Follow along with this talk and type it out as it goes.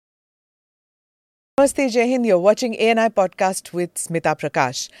Namaste, Jai Hind. You're watching ANI podcast with Smita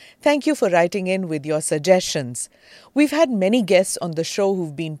Prakash. Thank you for writing in with your suggestions. We've had many guests on the show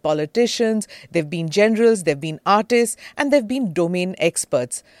who've been politicians, they've been generals, they've been artists, and they've been domain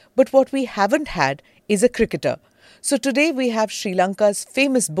experts. But what we haven't had is a cricketer. So today we have Sri Lanka's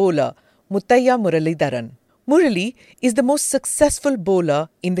famous bowler, Muttiah Muralitharan. Murali is the most successful bowler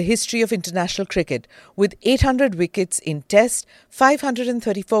in the history of international cricket, with 800 wickets in Test,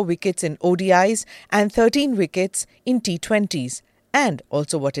 534 wickets in ODIs, and 13 wickets in T20s. And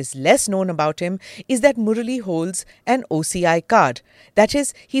also what is less known about him is that Murali holds an OCI card. That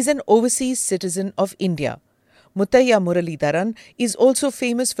is, he's an overseas citizen of India. Muttiah Muralitharan is also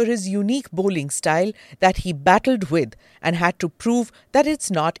famous for his unique bowling style that he battled with and had to prove that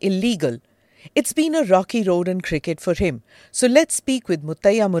it's not illegal. It's been a rocky road in cricket for him. So let's speak with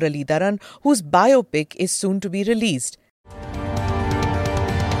Muttiah Muralitharan, whose biopic is soon to be released.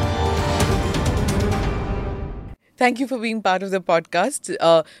 Thank you for being part of the podcast.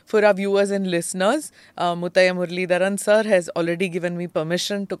 For our viewers and listeners, Muttiah Muralitharan sir has already given me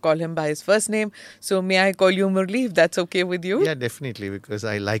permission to call him by his first name. So may I call you Murali, if that's okay with you? Yeah, definitely, because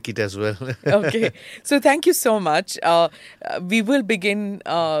I like it as well. Okay. So thank you so much. We will begin,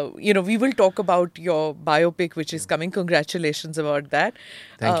 we will talk about your biopic, which is coming. Congratulations about that.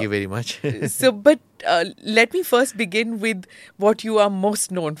 Thank you very much. But let me first begin with what you are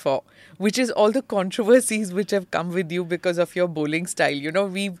most known for, which is all the controversies which have come with you because of your bowling style. You know,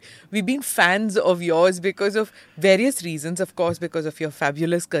 we've been fans of yours because of various reasons, of course, because of your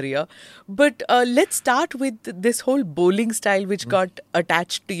fabulous career. But let's start with this whole bowling style which got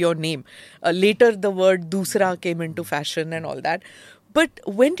attached to your name. Later, the word "dusra" came into fashion and all that. But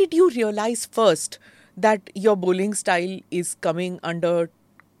when did you realize first that your bowling style is coming under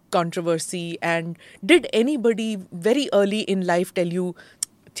controversy, and did anybody very early in life tell you,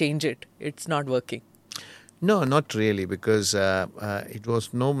 change it, it's not working? No, not really, because it was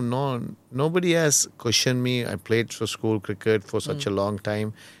nobody has questioned me. I played for school cricket for such a long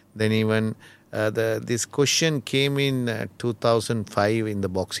time. Then even this question came in 2005 in the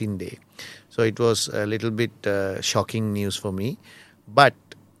Boxing Day. So it was a little bit shocking news for me. But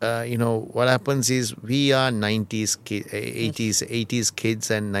what happens is we are 90s, 80s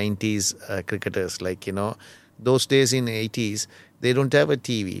kids and 90s cricketers. Those days in 80s, they don't have a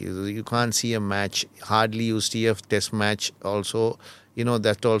TV. You can't see a match. Hardly you see a test match also.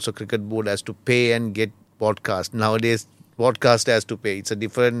 That also cricket board has to pay and get broadcast. Nowadays, broadcast has to pay. It's a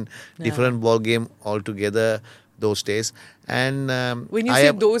different ball game altogether those days. And when you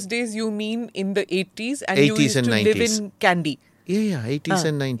say those days, you mean in the 80s and 80s you used to 90s. Live in Kandy? Yeah, 80s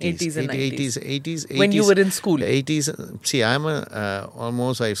and 90s. 80s and 90s. 80s. When you were in school? 80s. See, I'm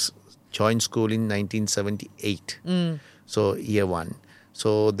I joined school in 1978. So, year one.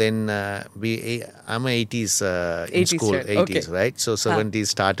 So, then I'm a 80s in school. Child. 80s, Okay. right? So, 70s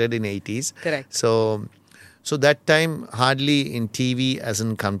started in 80s. Correct. So that time, hardly in TV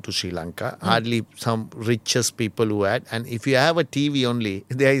hasn't come to Sri Lanka. Hardly some richest people who had. And if you have a TV only,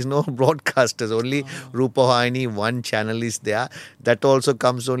 there is no broadcasters. Only Rupahani, one channel is there. That also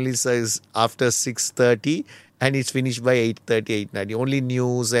comes only after 6:30 and it's finished by 8:30, 8:90. Only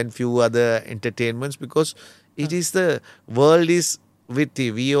news and few other entertainments, because it is the world is with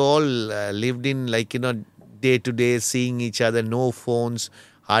you. We all lived in day to day, seeing each other, no phones,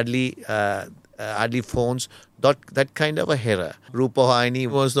 hardly phones, that kind of a era. Rupahani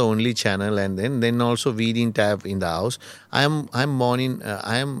was the only channel, and then also we didn't have in the house. I'm born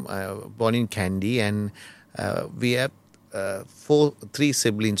in Kandy, and we have three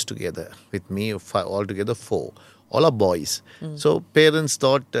siblings together with me, altogether four. All are boys. So parents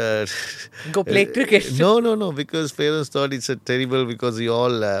thought... Go play cricket. No, because parents thought it's terrible because we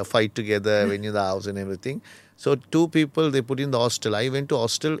all fight together when you're in the house and everything. So two people they put in the hostel. I went to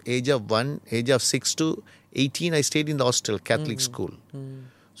hostel age of 6 to 18. I stayed in the hostel, Catholic school.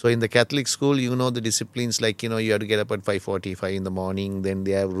 So in the Catholic school, the disciplines you have to get up at 5:45 in the morning. Then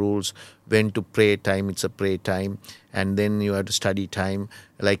they have rules when to pray time. It's a prayer time. And then you have to study time.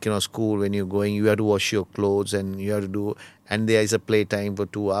 School, when you're going, you have to wash your clothes and you have to do... And there is a play time for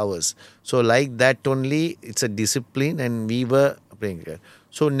 2 hours. So like that only, it's a discipline, and we were playing cricket.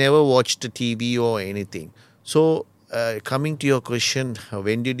 So never watched the TV or anything. So coming to your question,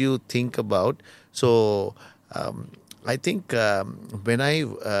 when did you think about... So... I think when I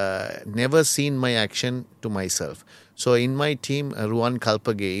never seen my action to myself. So in my team, Ruan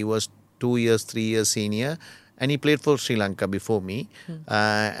Kalpage, he was 2 years, 3 years senior, and he played for Sri Lanka before me.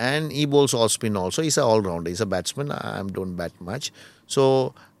 And he bowls all spin also. He's an all-rounder. He's a batsman. I don't bat much.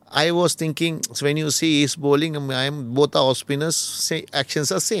 So I was thinking, so when you see he's bowling, both are off spinners, say,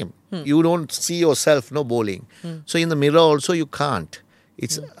 actions are same. You don't see yourself, no bowling. So in the mirror also you can't.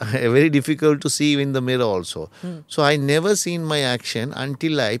 It's very difficult to see in the mirror also. So I never seen my action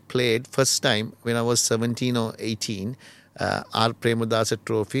until I played first time when I was 17 or 18. R. Premadasa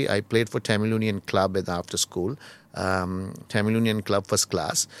Trophy. I played for Tamilian Club after school. Tamilian Club first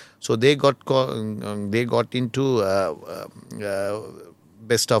class. So they got into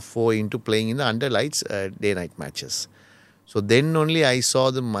best of 4 into playing in the underlights day-night matches. So then only I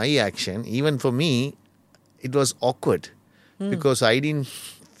saw my action. Even for me, it was awkward because I didn't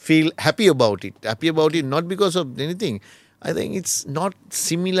feel happy about it. Happy about it not because of anything. I think it's not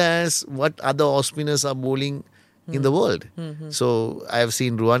similar as what other off spinners are bowling in the world. So I have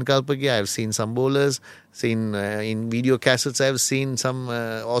seen Ruan Kalpaki, I have seen some bowlers, in video cassettes I have seen some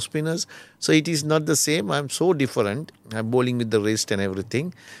off spinners. So it is not the same. I'm so different. I'm bowling with the wrist and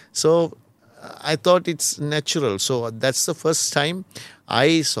everything. So I thought it's natural. So that's the first time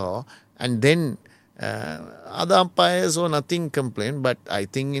I saw. And then other umpires or nothing complained, but I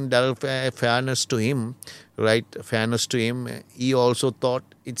think in fairness to him, he also thought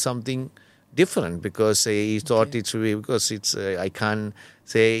it's something different because he thought it's because it's I can't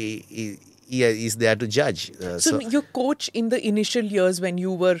say he is there to judge. So your coach in the initial years when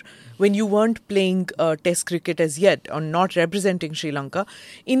you weren't playing Test cricket as yet or not representing Sri Lanka,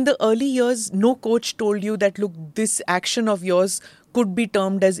 in the early years, no coach told you that look, this action of yours could be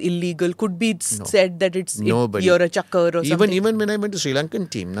termed as illegal, could be said that you're a chucker or something. Even when I went to Sri Lankan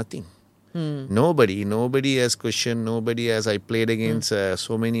team, nothing. Nobody has questioned. I played against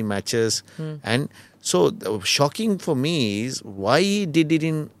so many matches, and so shocking for me is why he did it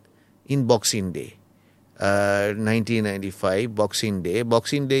in Boxing Day, 1995 Boxing Day.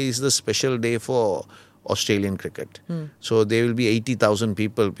 Boxing Day is the special day for Australian cricket. So there will be 80,000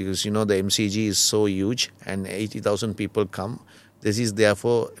 people because the MCG is so huge and 80,000 people come. This is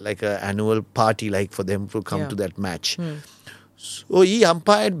therefore like an annual party, like for them to come to that match. So he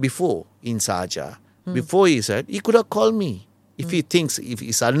umpired before in Saja. Before he said, he could have called me. If he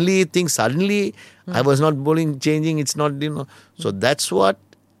suddenly thinks, I was not bowling, changing, it's not, So that's what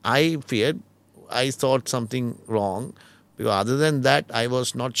I feared. I thought something wrong. Because other than that, I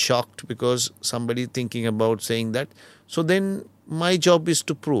was not shocked because somebody thinking about saying that. So then my job is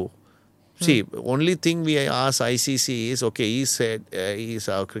to prove. See, only thing we ask ICC is, okay, he said, he's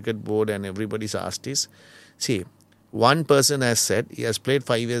our cricket board and everybody's asked is, see, one person has said he has played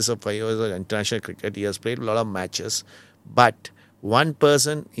 5 years of international cricket. He has played a lot of matches. But one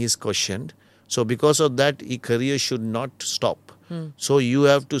person is questioned. So because of that, his career should not stop. So you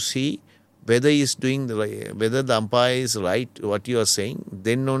have to see whether he's doing whether the umpire is right, what you are saying.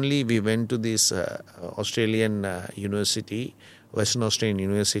 Then only we went to this Australian university, Western Australian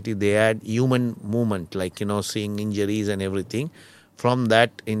University. They had human movement, like, seeing injuries and everything. From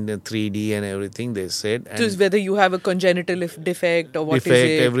that, in the 3D and everything, they said. So it's whether you have a congenital defect or what is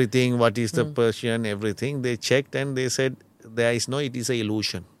it? Everything, what is the Persian, everything. They checked and they said, it is an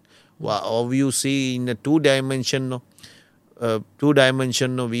illusion. Or you see in a two-dimension,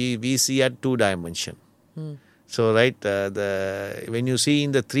 we see at 2 dimension. So, when you see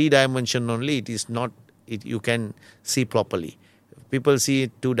in the 3 dimension only, it is not, you can see properly. People see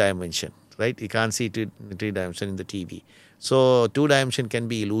it 2 dimension, right? You can't see it in 3 dimension in the TV. So 2 dimension can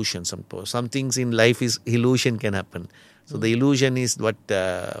be illusion. Some things in life is illusion can happen. So the illusion is what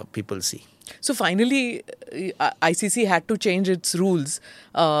people see. So finally, ICC had to change its rules,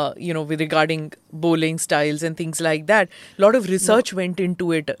 regarding bowling styles and things like that. A lot of research went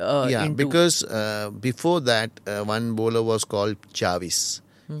into it. Because before that, one bowler was called Jarvis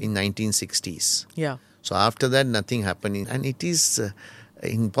in 1960s. Yeah. So after that, nothing happened. And it is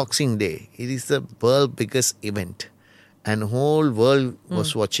in Boxing Day. It is the world biggest event. And whole world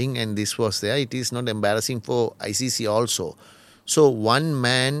was watching and this was there. It is not embarrassing for ICC also. So one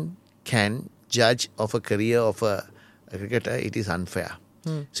man can judge of a career of a cricketer. It is unfair.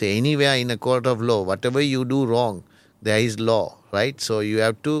 So anywhere in a court of law, whatever you do wrong, there is law, right? So you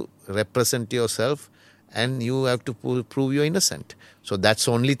have to represent yourself and you have to prove you're innocent. So that's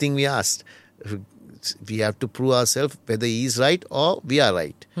the only thing we asked. We have to prove ourselves whether he is right or we are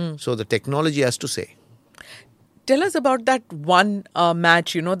right. So the technology has to say. Tell us about that one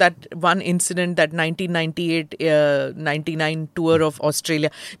match, that one incident, that 1998-99 tour of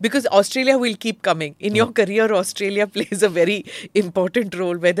Australia. Because Australia will keep coming. In your career, Australia plays a very important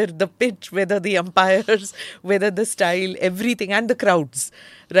role, whether the pitch, whether the umpires, whether the style, everything, and the crowds,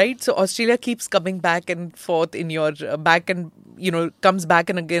 right? So Australia keeps coming back and forth in your back and, comes back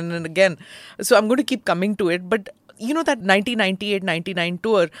and again and again. So I'm going to keep coming to it. But you know, that 1998-99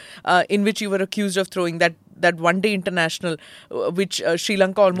 tour in which you were accused of throwing that one-day international, which Sri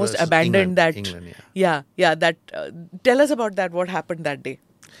Lanka almost Versus abandoned England, yeah. That. Tell us about that. What happened that day?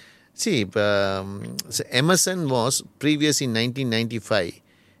 See, so Emerson was previous in 1995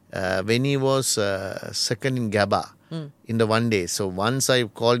 when he was second in Gaba in the one day. So once I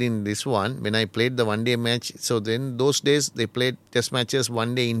called in this one, when I played the one day match, so then those days they played test matches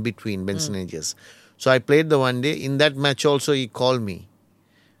one day in between Benson Hedges. So I played the one day. In that match also he called me,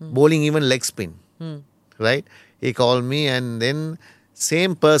 bowling even leg spin, right? He called me, and then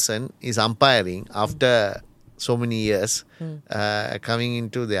same person is umpiring after so many years coming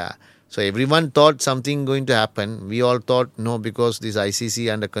into there. So everyone thought something going to happen. We all thought no, because this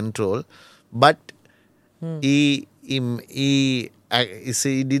ICC under control. But he did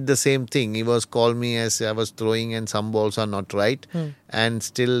the same thing. He was called me as I was throwing and some balls are not right. And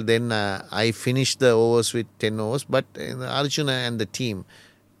still then I finished the overs with 10 overs. But Arjuna and the team,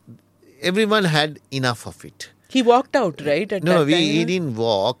 everyone had enough of it. He walked out, right? He didn't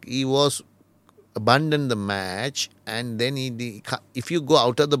walk. He was abandoned the match, and then if you go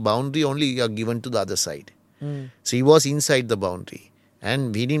out of the boundary, only you are given to the other side. So he was inside the boundary,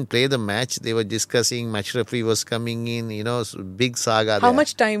 and we didn't play the match. They were discussing. Match referee was coming in. You know, big saga. How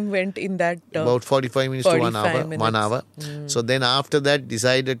much time went in that? About 45 minutes to 1 hour. Minutes. 1 hour. So then after that,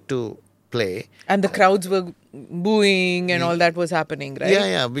 decided to play. And the crowds were booing and all that was happening, right?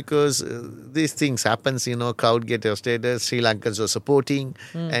 Yeah, because these things happens, you know, crowd get frustrated, Sri Lankans were supporting,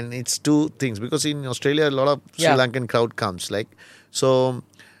 and it's two things, because in Australia a lot of Sri Lankan crowd comes, like, so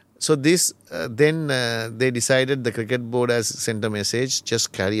this, then they decided, the cricket board has sent a message,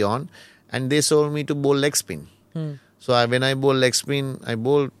 just carry on, and they told me to bowl leg spin. So when I bowl leg spin, I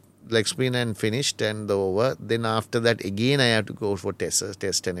bowled leg spin and finished and the over. Then after that again I have to go for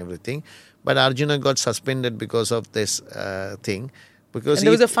test and everything. But Arjuna got suspended because of this thing. Because and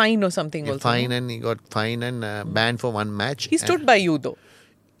there was a fine or something also. Fine, and he got fined and banned for one match. He stood by you though.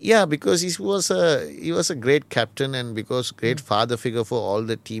 Yeah, because he was a great captain, and because great father figure for all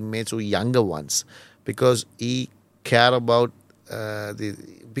the teammates who younger ones. Because he care about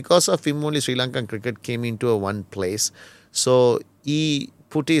because of him only Sri Lankan cricket came into a one place. So he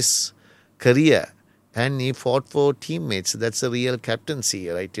put his career and he fought for teammates. That's a real captaincy,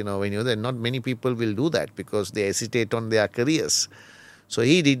 right? You know, when you're there, not many people will do that because they hesitate on their careers. So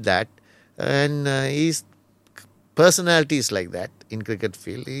he did that, and his personality is like that in cricket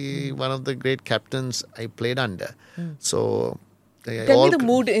field. He one of the great captains I played under. So tell me the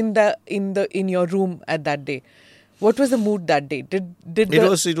mood in your room at that day. What was the mood that day?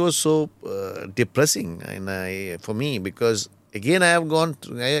 It was so depressing, and for me, because again I have gone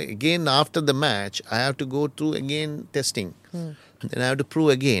again after the match. I have to go through again testing, then I have to prove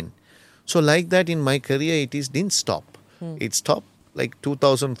again. So like that in my career, didn't stop. It stopped like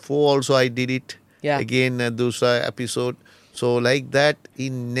 2004. Also I did it again. Dusra episode. So like that,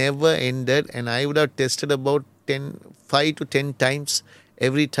 it never ended, and I would have tested about 5 to 10 times.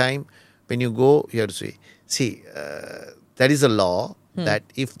 Every time when you go, you have to see, that is a law that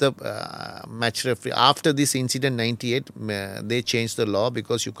if the match referee, after this incident 98, they changed the law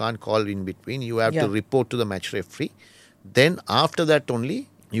because you can't call in between. You have to report to the match referee. Then after that only,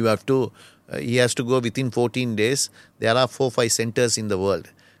 you have to, he has to go within 14 days. There are 4-5 centers in the world.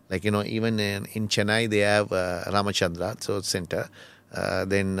 Like, you know, even in Chennai, they have Ramachandra, so center.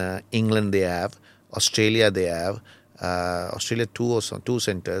 Then England, they have. Australia, they have. Australia, two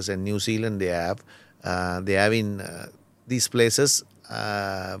centers. And New Zealand, they have. They have in these places,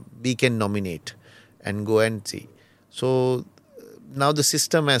 we can nominate and go and see. So now the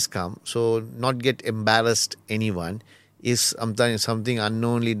system has come. So not get embarrassed anyone. If sometimes something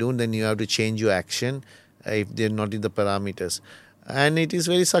unknowingly done, then you have to change your action if they're not in the parameters. And it is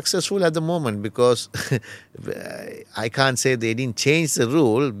very successful at the moment, because I can't say they didn't change the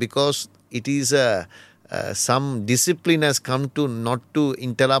rule, because it is some discipline has come to not to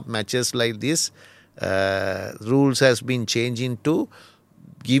interrupt matches like this. Rules has been changed into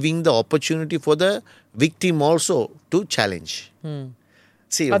giving the opportunity for the victim also to challenge.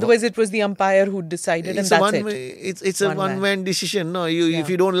 See, otherwise it was the umpire who decided, and that's it. It's a one-man decision. No, if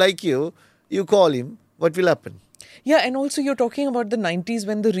you don't like you call him. What will happen? Yeah, and also you're talking about the 90s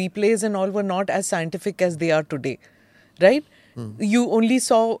when the replays and all were not as scientific as they are today, right? You only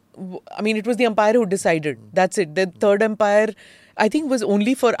saw, I mean, it was the umpire who decided. That's it. The third umpire, I think, was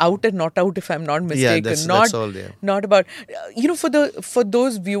only for out and not out, if I'm not mistaken. Yeah, that's all there. Not about, you know, for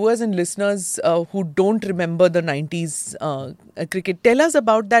those viewers and listeners who don't remember the 90s cricket, tell us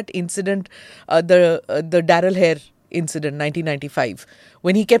about that incident, the Daryl Hare incident, 1995,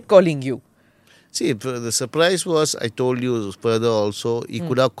 when he kept calling you. See, the surprise was, I told you further also, he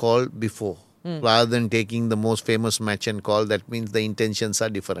could have called before. Rather than taking the most famous match and call, that means the intentions are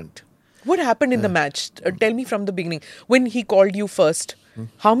different. What happened in the match? Tell me from the beginning. When he called you first,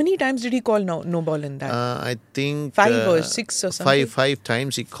 how many times did he call no ball in that? I think 5 or 6 or something? Five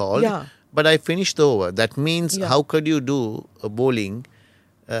times he called. Yeah. But I finished the over. That means how could you do a bowling?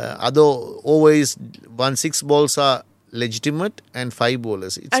 Other overs, 6 balls are legitimate and 5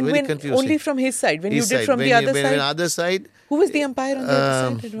 bowlers. It's and very when confusing. only from his side, when His you did side. from the other side? Other side. Who was the umpire on the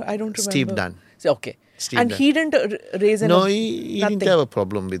other side? I don't remember. Steve Dunn. Okay. Steve and Dunn. he didn't raise No, nothing. he didn't have a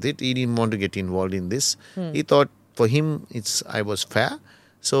problem with it. He didn't want to get involved in this. He thought for him I was fair.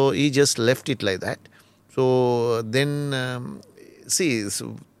 So he just left it like that. So then,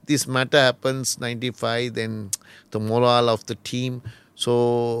 so this matter happens 95, then the morale of the team.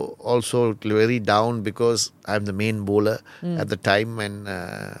 So also very down because I'm the main bowler at the time, and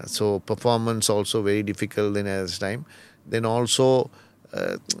so performance also very difficult then at the time. Then also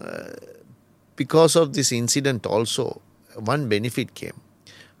because of this incident also, one benefit came.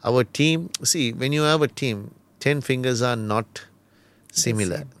 Our team, see, when you have a team, 10 fingers are not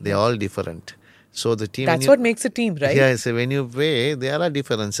similar. They're all different. So the team... That's what makes a team, right? Yeah, so when you play, there are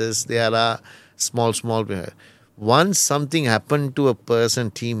differences. There are small... Once something happened to a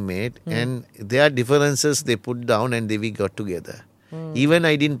teammate, and there are differences they put down and we got together. Even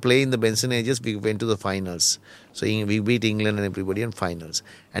I didn't play in the Benson Ages, we went to the finals. So we beat England and everybody in finals.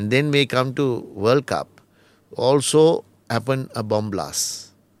 And then we come to World Cup. Also happened a bomb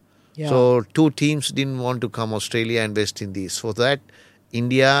blast. Yeah. So 2 teams didn't want to come, Australia and West Indies. For that,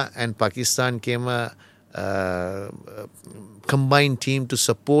 India and Pakistan came a combined team to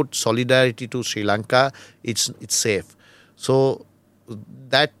support solidarity to Sri Lanka. It's safe. So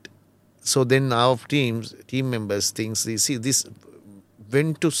then our team members thinks, this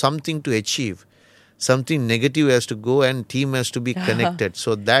went to something to achieve. Something negative has to go and team has to be connected.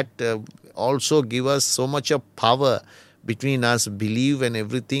 So that also give us so much of power between us, believe and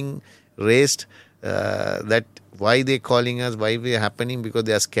everything raised, that why they calling us, why we are happening, because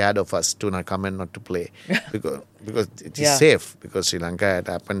they are scared of us to not come and not to play. because it is safe, because Sri Lanka had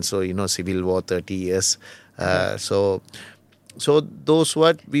happened, so civil war 30 years. So those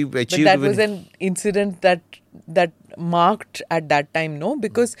what we achieved. But that was an incident that marked at that time, no?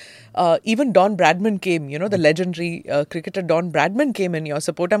 Because even Don Bradman came, the legendary cricketer Don Bradman came in your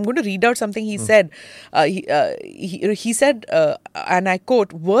support. I'm going to read out something he said. He said, and I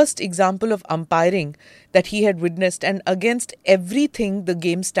quote, "Worst example of umpiring that he had witnessed, and against everything the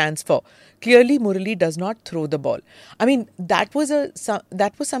game stands for. Clearly, Murali does not throw the ball." I mean, that was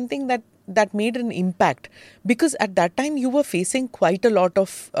something that made an impact, because at that time you were facing quite a lot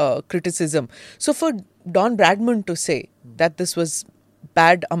of criticism. So for Don Bradman to say that this was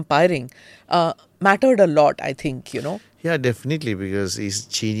bad umpiring mattered a lot, I think, Yeah, definitely, because he's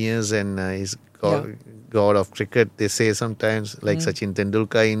genius and he's god of cricket. They say sometimes, like Sachin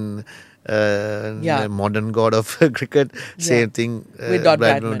Tendulkar in modern god of cricket. Same thing. With Don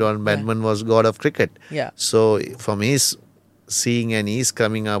Bradman. Don Bradman was god of cricket. Yeah. So from his seeing and he's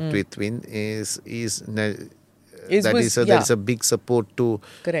coming up with win there is a big support to.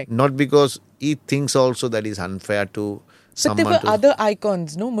 Correct. Not because he thinks also that is unfair to someone. But there were other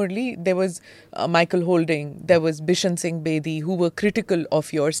icons, no, Murali? There was Michael Holding, there was Bishan Singh Bedi, who were critical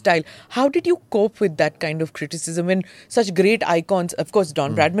of your style. How did you cope with that kind of criticism when such great icons, of course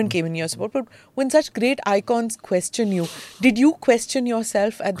Don Bradman came in your support, but when such great icons question you, did you question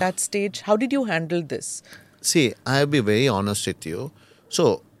yourself at that stage? How did you handle this? See, I'll be very honest with you.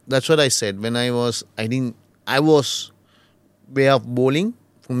 So that's what I said. When I was way of bowling.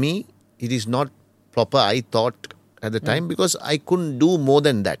 For me, it is not proper, I thought at the time, because I couldn't do more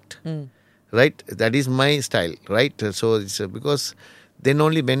than that. Right? That is my style. Right? So it's because then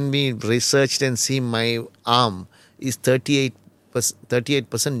only when we researched and see my arm is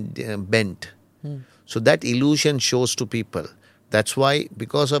 38% bent. So that illusion shows to people. That's why,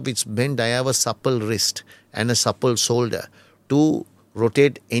 because of its bend, I have a supple wrist and a supple shoulder to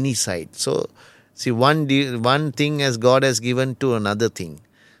rotate any side. So, see, one thing as God has given to another thing.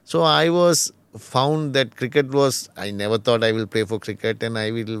 So I was found that cricket was, I never thought I will play for cricket and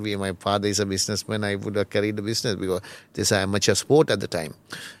I will be, my father is a businessman, I would have carried the business because this is an amateur sport at the time.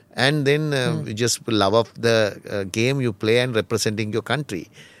 And then you just love of the game you play and representing your country.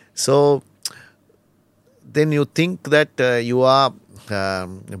 So then you think that you are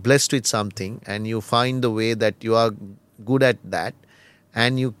blessed with something and you find the way that you are good at that,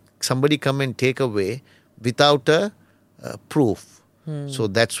 and somebody come and take away without a proof. So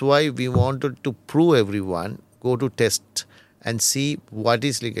that's why we wanted to prove everyone, go to test and see what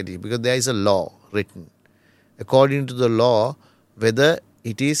is legally, because there is a law. written. According to the law, whether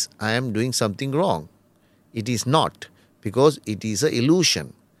it is I am doing something wrong. It is not, because it is an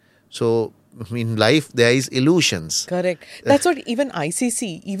illusion. So in life there is illusions. Correct. That's what even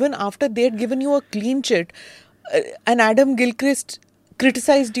ICC, even after they had given you a clean chit, and Adam Gilchrist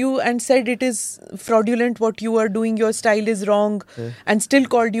criticized you and said it is fraudulent what you are doing, your style is wrong, and still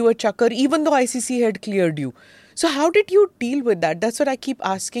called you a chucker, even though ICC had cleared you. So how did you deal with that? That's what I keep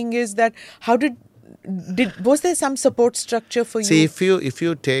asking, is that how was there some support structure for you? See, if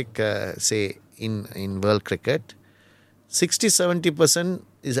you take, say, in world cricket, 60-70%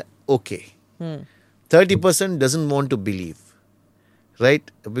 is okay. 30% doesn't want to believe,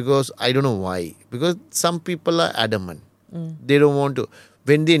 right? Because I don't know why. Because some people are adamant. They don't want to.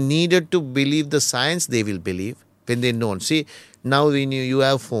 When they needed to believe the science, they will believe. When they don't. See, now when you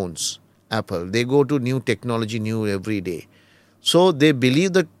have phones, Apple, they go to new technology, new every day. So they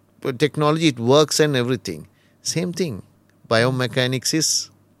believe the technology, it works and everything. Same thing. Biomechanics is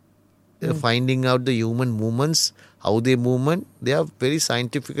finding out the human movements, how they movement, they are very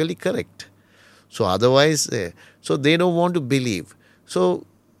scientifically correct. So otherwise, so they don't want to believe. So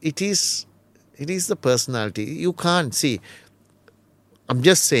it is the personality. You can't see. I'm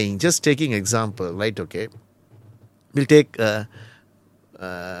just saying, just taking example, right? Okay, we'll take Prime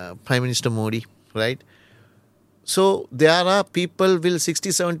Minister Modi, right? So there are people will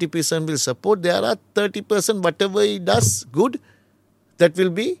 60-70% will support. There are 30% whatever he does good, that will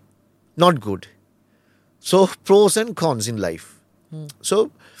be not good. So pros and cons in life.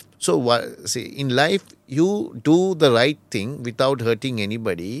 So see, in life you do the right thing without hurting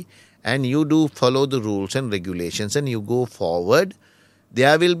anybody, and you do follow the rules and regulations, and you go forward.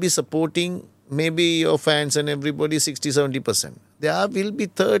 There will be supporting maybe your fans and everybody 60-70%. There will be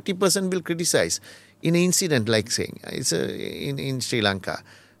 30% will criticize. In an incident like saying, it's in Sri Lanka,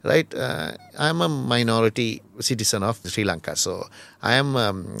 right? I'm a minority citizen of Sri Lanka, so I am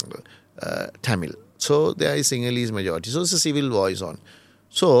Tamil. So there is Sinhalese majority. So it's a civil war is on.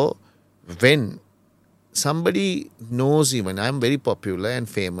 So when somebody knows, even I'm very popular and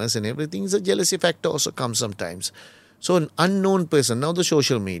famous and everything, the jealousy factor also comes sometimes. So an unknown person, now the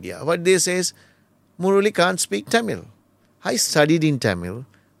social media, what they say is, Murali can't speak Tamil. I studied in Tamil.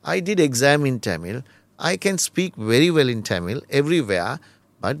 I did exam in Tamil. I can speak very well in Tamil everywhere,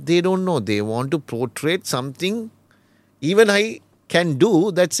 but they don't know. They want to portray something even I can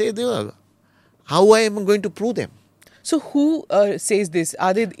do that say they are. How I am going to prove them? So who says this?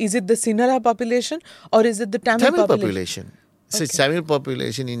 Is it the Sinhala population or is it the Tamil population? So Tamil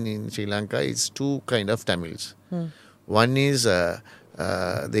population in Sri Lanka is two kind of Tamils. One is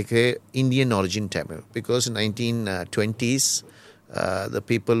they say Indian origin Tamil, because in 1920s the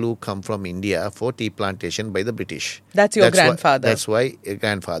people who come from India for tea plantation by the British. That's your grandfather. That's why your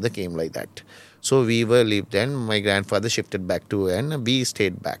grandfather came like that. So we were lived, and my grandfather shifted back to, and we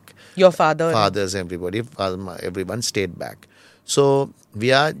stayed back. Your father? Fathers, everybody, everyone stayed back. So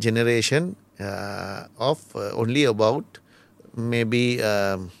we are generation of only about maybe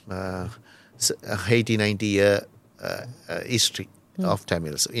 80-90 year history of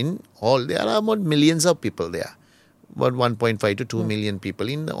Tamils. In all, there are about millions of people there. About 1.5 to 2 million people.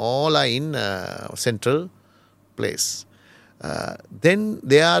 All are in central place. Then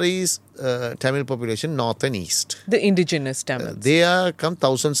there is Tamil population north and east. The indigenous Tamils. They are come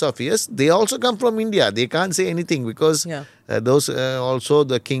thousands of years. They also come from India. They can't say anything because those also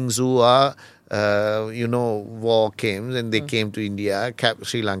the kings who are war came and they came to India,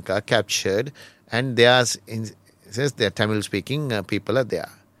 Sri Lanka, captured, and their Tamil speaking people are there.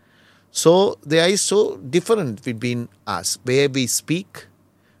 So there is so different between us, where we speak,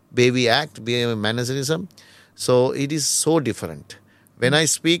 where we act, where we mannerism. So it is so different. When I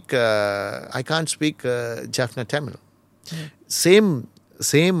speak, I can't speak Jaffna Tamil. Same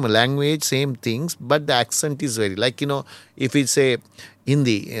language, same things, but the accent is very, like, if we say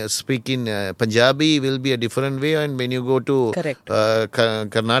Hindi, speak in Punjabi will be a different way, and when you go to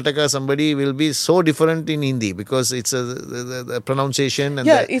Karnataka, somebody will be so different in Hindi because it's the pronunciation and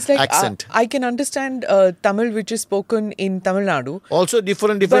the it's like, accent. I can understand Tamil which is spoken in Tamil Nadu. Also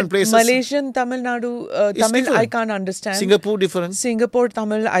different but places. Malaysian Tamil Nadu, Tamil different. I can't understand. Singapore different. Singapore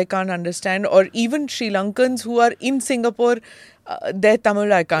Tamil I can't understand. Or even Sri Lankans who are in Singapore, their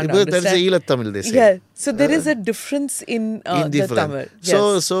Tamil I can't understand. There is a Ila Tamil, they say. Yeah, so there is a difference in the Tamil.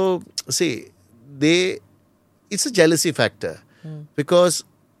 Yes. So see, it's a jealousy factor because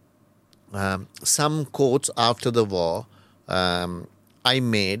some quotes after the war I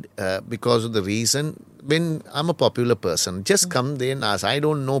made because of the reason, when I'm a popular person, just come there and ask. I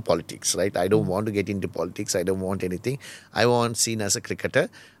don't know politics, right? I don't want to get into politics. I don't want anything. I want seen as a cricketer.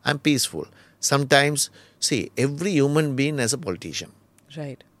 I'm peaceful. Sometimes, see, every human being has a politician.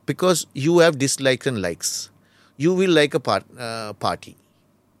 Right. Because you have dislikes and likes. You will like a party.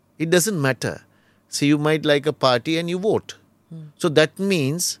 It doesn't matter. See, you might like a party and you vote. So that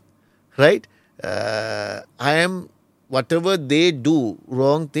means, right, I am, whatever they do,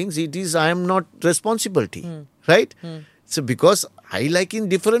 wrong things, I am not responsibility. Right? So because I like in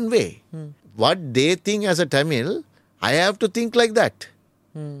different way. What they think as a Tamil, I have to think like that.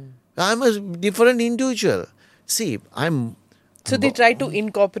 I'm a different individual. See, So they try to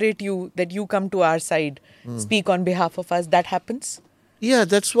incorporate you, that you come to our side, speak on behalf of us. That happens? Yeah,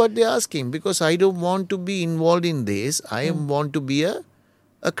 that's what they're asking. Because I don't want to be involved in this. I want to be a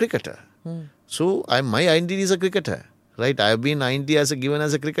cricketer. So my identity is a cricketer. Right? I've been identity given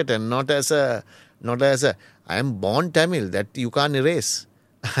as a cricketer, not as a. I am born Tamil. That you can't erase.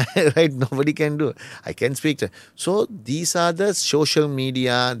 Right? Nobody can do. I can speak. So these are the social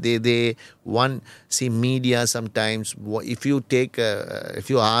media. They want, see, media sometimes. If you take, if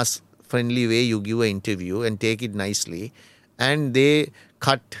you ask friendly way, you give an interview and take it nicely, and they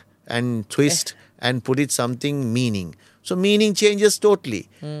cut and twist and put it something meaning. So meaning changes totally,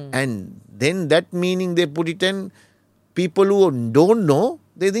 and then that meaning they put it in. People who don't know,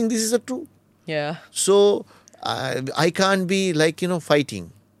 they think this is a true. Yeah. So I can't be like,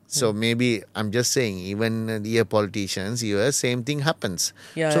 fighting. So maybe I'm just saying, even here politicians, here same thing happens.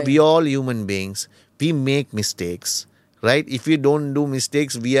 Yeah, so we all human beings. We make mistakes, right? If we don't do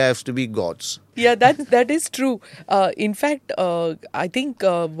mistakes, we have to be gods. Yeah, that is true. In fact, I think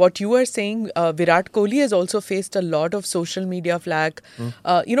what you are saying, Virat Kohli has also faced a lot of social media flack.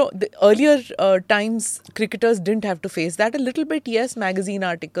 The earlier times, cricketers didn't have to face that. A little bit, yes, magazine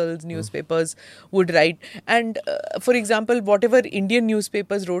articles, newspapers would write. And for example, whatever Indian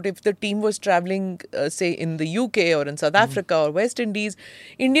newspapers wrote, if the team was traveling, say, in the UK or in South Africa or West Indies,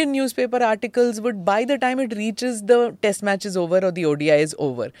 Indian newspaper articles would, by the time it reaches the test match is over or the ODI is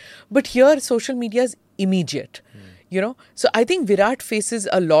over. But here, social media is immediate, So I think Virat faces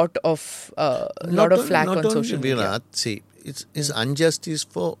a lot of flack on social media. Virat, see, it's injustice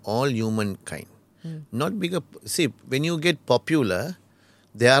for all humankind. Not bigger. See, when you get popular,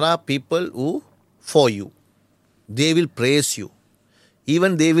 there are people who for you. They will praise you.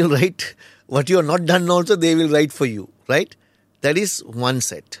 Even they will write what you have not done also, they will write for you. Right? That is one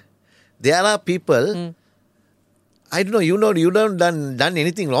set. There are people, I don't know, you don't done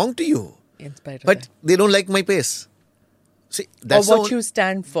anything wrong to you. But they don't like my pace. See, that's or what you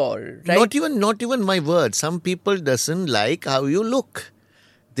stand for, right? Not even my words. Some people doesn't like how you look.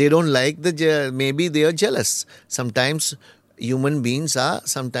 They don't like maybe they are jealous. Sometimes human beings are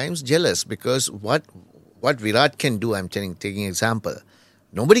sometimes jealous because what Virat can do, I'm taking example.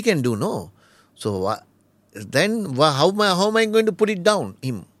 Nobody can do, no. So then how am I going to put it down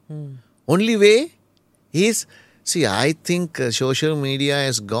him? Only way is. See, I think social media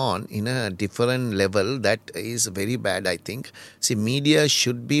has gone in a different level that is very bad, I think. See, media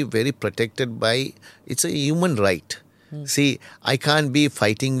should be very protected by, it's a human right. See, I can't be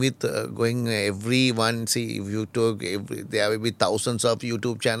fighting with going everyone. See, if you talk, there will be thousands of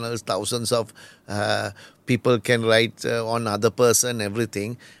YouTube channels, thousands of people can write on other person,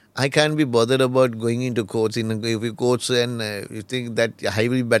 everything. I can't be bothered about going into courts. If you courts and you think that I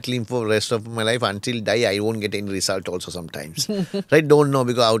will be battling for the rest of my life until die, I won't get any result also sometimes. Right? Don't know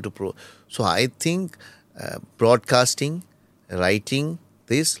because how to prove. So I think broadcasting, writing,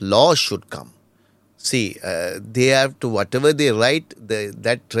 this law should come. See, they have to, whatever they write,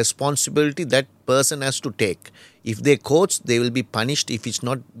 that responsibility that person has to take. If they courts, they will be punished. If it's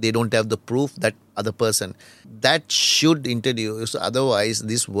not, they don't have the proof, that other person. That should introduce. Otherwise,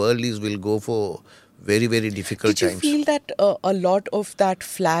 this world will go for very, very difficult times. Did you feel that a lot of that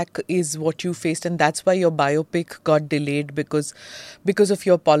flack is what you faced, and that's why your biopic got delayed because of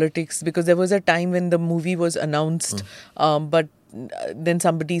your politics? Because there was a time when the movie was announced, but then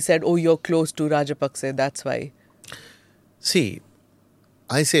somebody said, "Oh, you're close to Rajapaksa, that's why." See,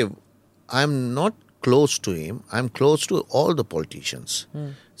 I say, I'm not close to him. I'm close to all the politicians.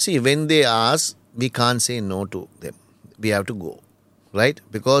 See, when they ask, we can't say no to them. We have to go, right?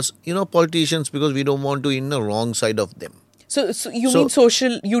 Because, politicians, because we don't want to in the wrong side of them. So you mean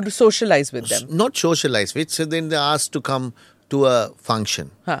you socialize with them? Not socialize with. So then they ask to come to a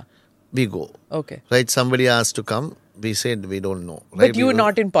function. We go. Okay. Right? Somebody asked to come. We said we don't know. Right? But you were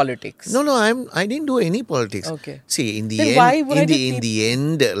not in politics. No, I didn't do any politics. Okay. See, in the then end, in the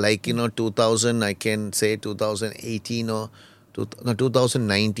end, like 2000, I can say 2018 or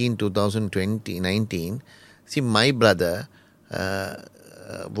 2019, 2020, 19. See, my brother,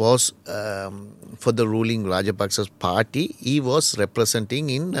 was for the ruling Rajapaksa's party. He was representing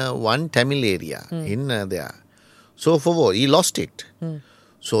in one Tamil area in there. So for war, he lost it.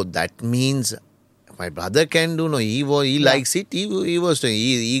 So that means my brother can do no. He likes it.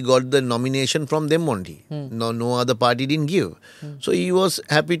 He got the nomination from them only. No other party didn't give. So he was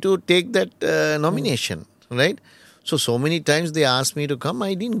happy to take that nomination, right? So many times they asked me to come.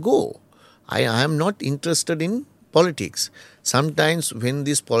 I didn't go. I am not interested in politics. Sometimes when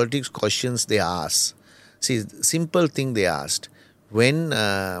these politics questions they ask, see, simple thing they asked when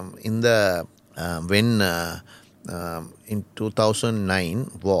in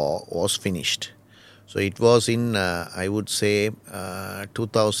 2009 war was finished. So it was in I would say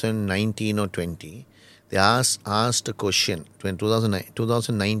 2019 or 20. They asked a question when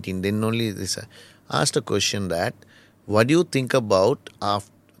 2019. Then only this asked a question that what do you think about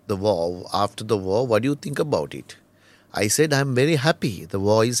after the war? After the war, what do you think about it? I said I'm very happy. The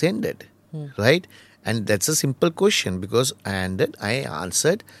war is ended, right? And that's a simple question because I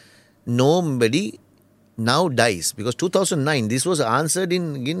answered nobody now dies because 2009 this was answered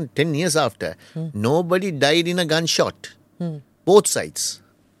in 10 years after. Nobody died in a gunshot, both sides.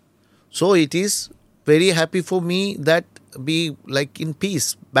 So it is very happy for me that be like in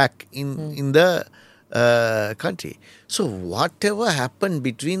peace back in the country. So whatever happened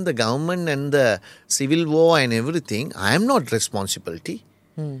between the government and the civil war and everything, I am not responsibility.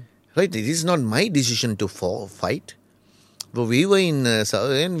 Right? It is not my decision to fight. But we were in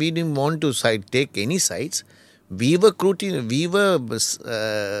South and we didn't want to take any sides. We were we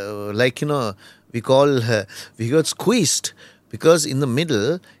got squeezed because in the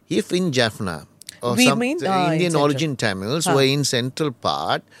middle, if in Jaffna or some Indian origin Tamils were in central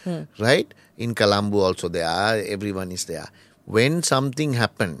part, right? In Colombo also there, everyone is there. When something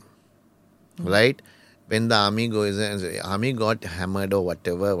happened, right? When the army got hammered or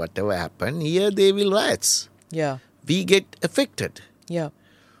whatever happened, here they will riots. Yeah. We get affected. Yeah.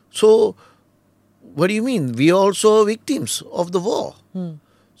 So, what do you mean? We also are victims of the war.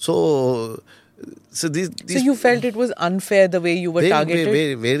 So this. So you felt it was unfair the way you were targeted?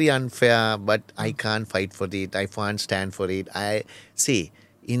 Very, very unfair, but I can't fight for it. I can't stand for it. But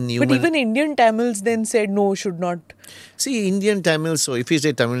even Indian Tamils then said no, should not. See, Indian Tamils, so if you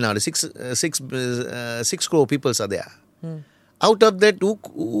say Tamil Nadu, 6 crore people are there. Out of that,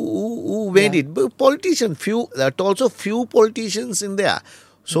 who made it? But politicians, few. That also few politicians in there.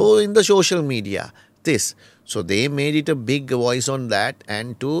 So in the social media, this. So they made it a big voice on that.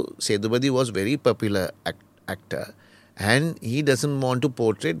 And Sethupathi was very popular actor, and he doesn't want to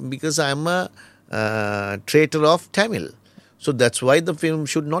portray because I'm a traitor of Tamil. So that's why the film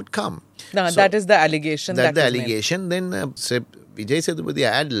should not come. No, so that is the allegation. That's the allegation. Then Vijay Sethupathi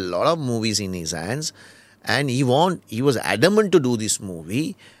had a lot of movies in his hands. And he was adamant to do this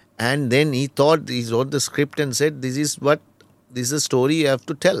movie, and then he wrote the script and said, this is a story you have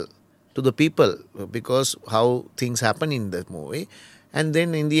to tell to the people because how things happen in that movie. And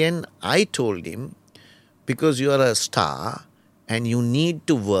then in the end, I told him, because you are a star and you need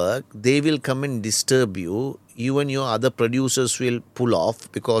to work, they will come and disturb you. Even your other producers will pull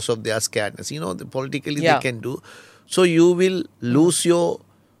off because of their scaredness. Politically they can do. So you will lose your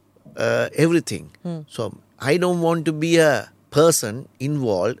everything. So I don't want to be a person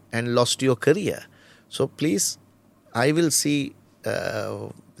involved and lost your career. So please, I will see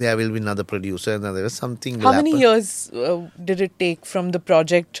there will be another producer and there is something will How many years did it take from the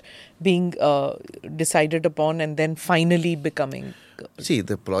project being decided upon and then finally becoming? See,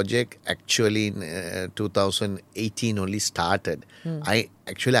 the project actually in 2018 only started. I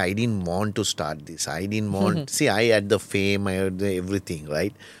didn't want to start this. I didn't want... See, I had the fame, I had the everything,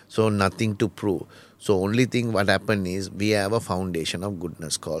 right? So nothing to prove. So only thing what happened is we have a foundation of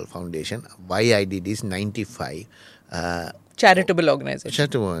goodness called Foundation. Why I did is 95. Charitable organization.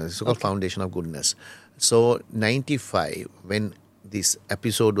 It's called Foundation of Goodness. So 95, when this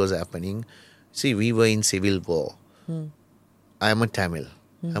episode was happening, see, we were in civil war. I am a Tamil,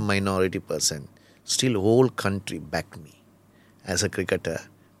 a minority person. Still, whole country backed me as a cricketer.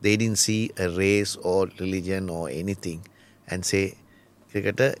 They didn't see a race or religion or anything and say,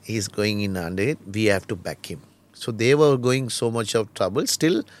 cricketer is going in under it, we have to back him. So they were going so much of trouble.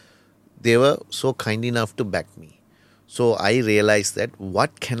 Still, they were so kind enough to back me. So I realized that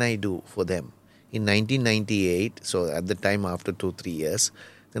what can I do for them? In 1998, so at the time after 2-3 years,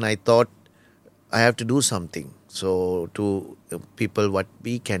 then I thought I have to do something. So to people what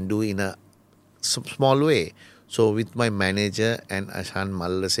we can do in a small way. So with my manager and Ashan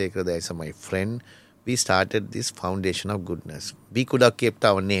Mallasekar, that's my friend, we started this Foundation of Goodness. We could have kept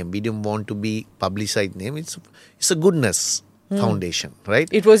our name. We didn't want to be publicized name. It's a goodness. foundation, right?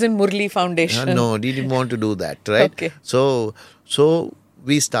 It was in Murali Foundation. No, didn't want to do that, right? Okay. So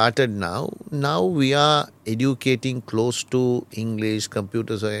we started now. Now we are educating close to English,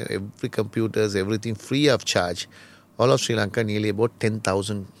 computers, everything free of charge. All of Sri Lanka, nearly about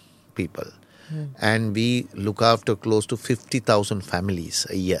 10,000 people. And we look after close to 50,000 families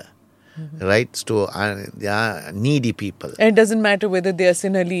a year. Right? So they are needy people. And it doesn't matter whether they are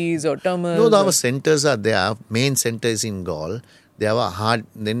Sinhalese or Tamils. No, our centers are there. Main center is in Gaul. They have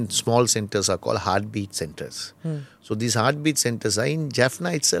then small centers are called heartbeat centers. So these heartbeat centers are in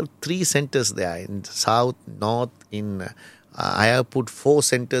Jaffna itself, 3 centers there in south, north, I have put 4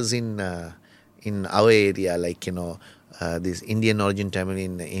 centers in our area, like, this Indian origin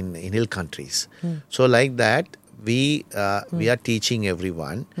Tamilian in hill countries. So like that, we are teaching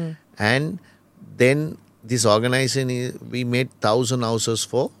everyone. And then this organization, we made 1,000 houses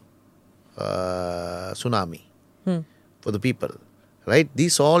for tsunami, for the people. Right?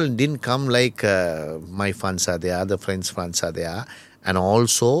 These all didn't come like my funds are there, the friends' funds are there. And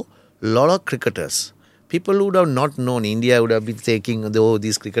also, a lot of cricketers. People who would have not known, India would have been thinking, oh,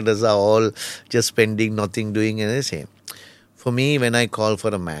 these cricketers are all just spending, nothing doing anything. For me, when I call for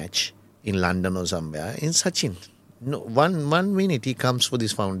a match in London or somewhere, in Sachin, no, one minute he comes for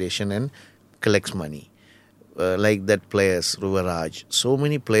this foundation and collects money. Like that players, Ruvaraj, so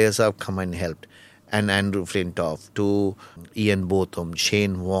many players have come and helped. And Andrew Flintoff, to Ian Botham,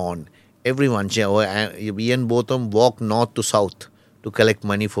 Shane Warne, everyone. Ian Botham walked north to south to collect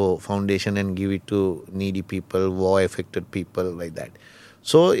money for foundation and give it to needy people, war-affected people, like that.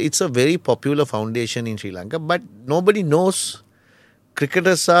 So it's a very popular foundation in Sri Lanka, but nobody knows.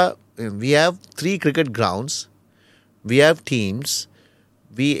 We have 3 cricket grounds, we have teams,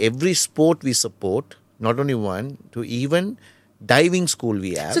 every sport we support, not only one, to even diving school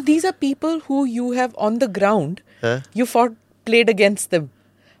we have. So these are people who you have on the ground, you played against them.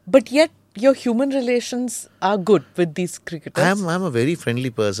 But yet your human relations are good with these cricketers. I'm a very friendly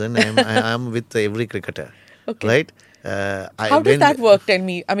person. I'm with every cricketer. Okay. Right? How does that work? Tell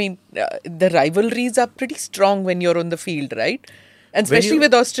me. I mean, the rivalries are pretty strong when you're on the field, right? And especially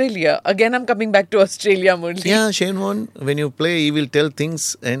with Australia. Again, I'm coming back to Australia, Murali. Yeah, Shane Warne, when you play, he will tell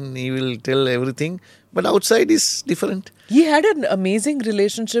things and he will tell everything. But outside is different. He had an amazing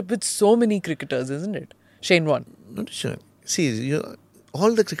relationship with so many cricketers, isn't it? Shane Warne. Not sure. See,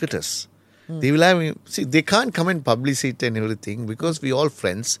 all the cricketers, they will have, they can't come and publish it and everything because we all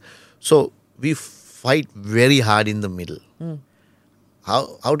friends. So we fight very hard in the middle.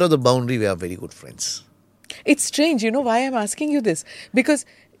 Out of the boundary, we are very good friends. It's strange, why I'm asking you this? Because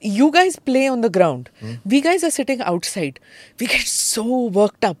you guys play on the ground. We guys are sitting outside. We get so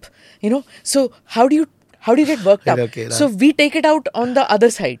worked up, So how do you get worked up? Okay, so we take it out on the other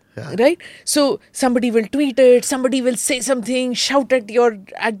side, right? So somebody will tweet it, somebody will say something, shout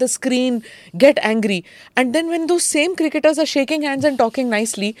at the screen, get angry. And then when those same cricketers are shaking hands and talking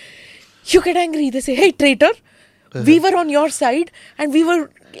nicely, you get angry. They say, hey, traitor, we were on your side and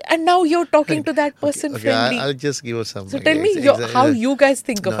now you're talking to that person friendly. I'll just give us some. So tell me how you guys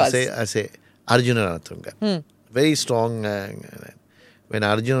think of us. I say Arjuna Ranatunga. Very strong. When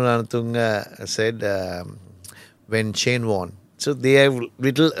Arjuna Ranatunga said, when Shane won, so they have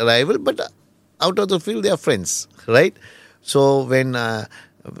little rival, but out of the field they are friends, right? So when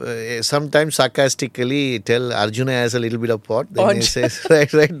sometimes sarcastically tell Arjuna has a little bit of pot, then he says,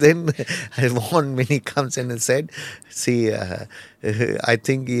 right, then Warne when he comes in and said, see, I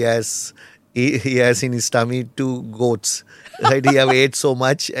think he has in his tummy 2 goats, right? He have ate so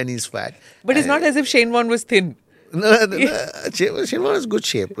much and he's fat. But it's not as if Shane Warne was thin. No, Shane Warne is good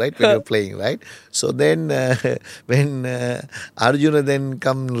shape, right, when you're playing, right? So then when Arjuna then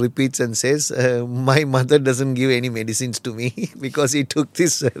repeats and says, my mother doesn't give any medicines to me because he took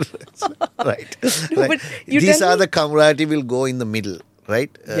this, right? No, right. But these are the camaraderie will go in the middle,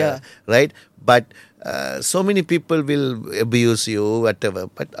 right? Right? But so many people will abuse you, whatever.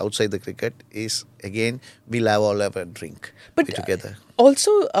 But outside the cricket is, again, we'll all have a drink together.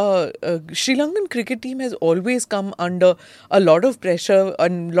 Also, Sri Lankan cricket team has always come under a lot of pressure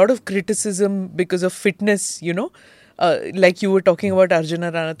and a lot of criticism because of fitness, like you were talking about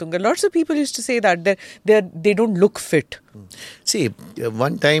Arjuna Ranatunga. Lots of people used to say that they don't look fit. See,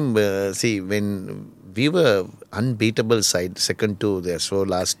 one time, when we were unbeatable side, second to their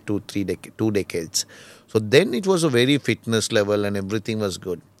last 2 decades. So then it was a very fitness level and everything was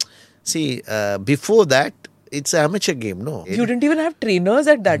good. See, before that, it's an amateur game, no? You didn't even have trainers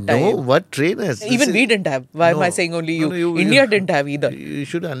at that time. No, what trainers? Even we didn't have. Why am I saying only you? No, India didn't have either. You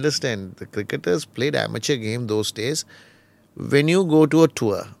should understand, the cricketers played amateur game those days. When you go to a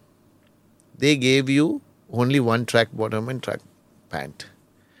tour, they gave you only one track bottom and track pant.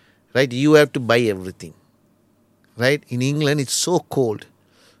 Right? You have to buy everything. Right? In England, it's so cold.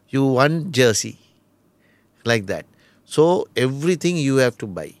 You want jersey. Like that. So, everything you have to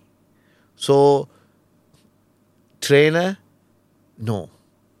buy. So, trainer, no.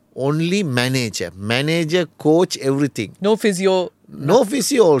 Only manager. Manager, coach, everything. No physio. No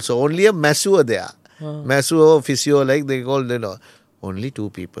physio also. Only a masseur there. Masseur, physio, like they call it. Only 2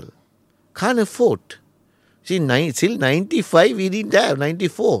 people. Can't afford. See, till 95, we didn't have.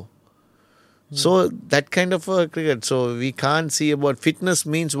 94. So, that kind of a cricket. So, we can't see about fitness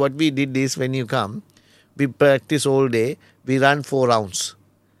means what we did is when you come, we practice all day. We run 4 rounds.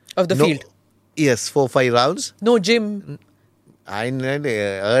 Of the field? Yes, 4-5 rounds. No gym? I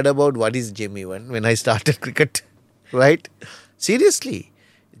heard about what is gym even when I started cricket. Right? Seriously.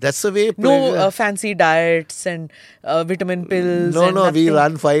 That's the way. No fancy diets and vitamin pills. No, and no. nothing. We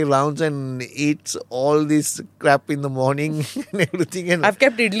run 5 rounds and eat all this crap in the morning and everything. And I've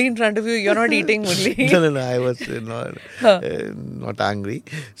kept idli in front of you. You're not eating only. no. I was not hungry.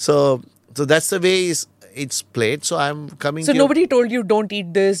 So that's the way it's played. So I'm coming. So nobody told you don't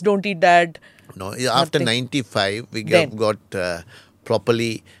eat this, don't eat that. No. After 95, we got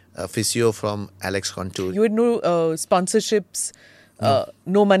properly physio from Alex Contour. You had no sponsorships.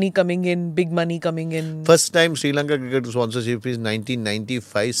 No money coming in, big money coming in. First time Sri Lanka cricket sponsorship is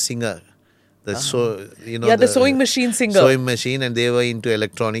 1995 Singer. The the sewing machine singer. Sewing machine, and they were into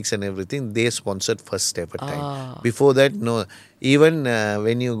electronics and everything. They sponsored first ever time. Before that, no. Even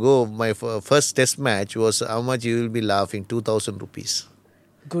when you go, my first test match was how much you will be laughing, 2,000 rupees.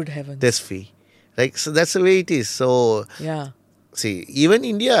 Good heavens. Test fee. Like, so that's the way it is. So, yeah. See, even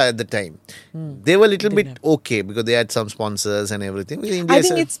India at the time, they were a little bit okay because they had some sponsors and everything. India, I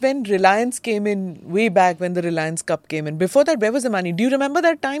think it's when Reliance came in, way back when the Reliance Cup came in. Before that, where was the money? Do you remember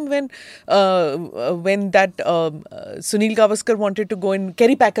that time when that Sunil Gavaskar wanted to go in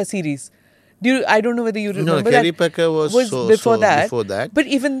Kerry Packer series? I don't know whether you remember that. No, Kerry Packer was before that. Before that. But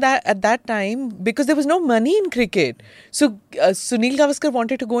even that at that time, because there was no money in cricket, so Sunil Gavaskar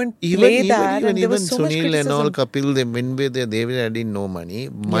wanted to go and play that, and there was so much criticism. Sunil and all Kapil, they were adding no money.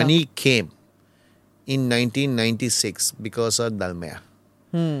 Money came in 1996 because of Dalmia.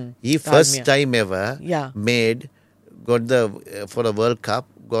 He first time ever got for a World Cup,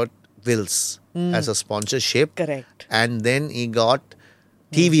 got Wills as a sponsorship. Correct. And then he got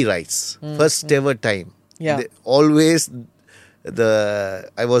TV rights. First ever time. Yeah. Always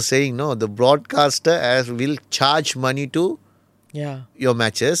I was saying, no, the broadcaster will charge money to your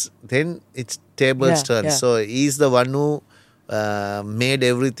matches. Then it's table's turn. Yeah. So he's the one who made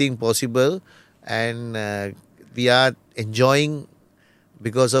everything possible, and we are enjoying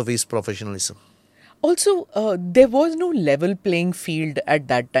because of his professionalism. Also, there was no level playing field at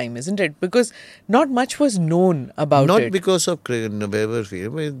that time, isn't it? Because not much was known about it. Not because of level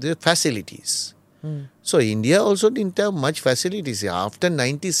field, but the facilities. So India also didn't have much facilities. After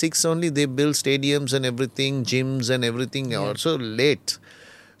 96 only they built stadiums and everything, gyms and everything, also late.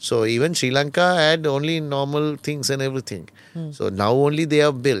 So even Sri Lanka had only normal things and everything. So now only they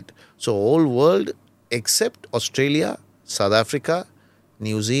have built. So whole world except Australia, South Africa,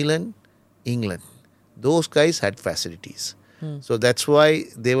 New Zealand, England. Those guys had facilities. So that's why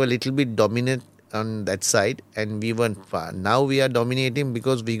they were a little bit dominant on that side, and we weren't far. Now we are dominating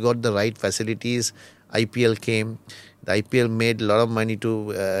because we got the right facilities. IPL came. The IPL made a lot of money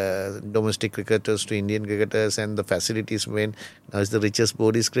to domestic cricketers, to Indian cricketers, and the facilities went. Now it's the richest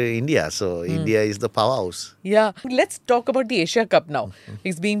board is India. So India is the powerhouse. Yeah. Let's talk about the Asia Cup now.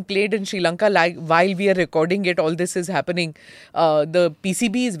 It's being played in Sri Lanka. While we are recording it, all this is happening. The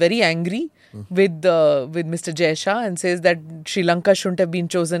PCB is very angry with Mr. Jay Shah and says that Sri Lanka shouldn't have been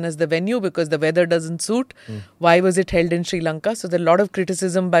chosen as the venue because the weather doesn't suit. Why was it held in Sri Lanka? So there's a lot of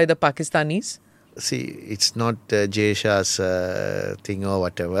criticism by the Pakistanis. See, it's not Jay Shah's thing or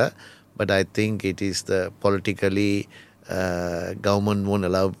whatever, but I think it is the politically government won't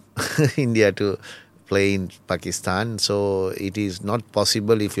allow India to play in Pakistan. So it is not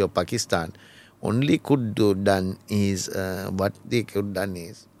possible if you're Pakistan. Only could do done is what they could done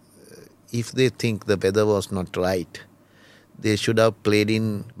is if they think the weather was not right, they should have played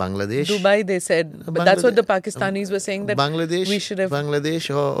in Bangladesh. Dubai, they said. But that's what the Pakistanis were saying, that Bangladesh, we should have... Bangladesh,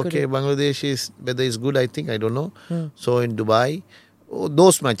 Bangladesh weather is good, I think, I don't know. So in Dubai,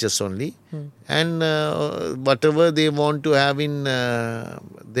 those matches only. And whatever they want to have in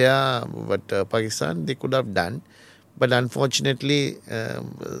Pakistan, they could have done. But unfortunately,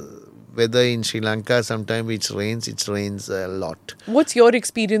 weather in Sri Lanka, sometimes it rains a lot. What's your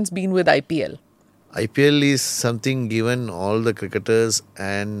experience been with IPL? IPL is something given all the cricketers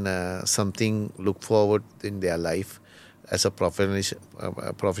and something look forward in their life as a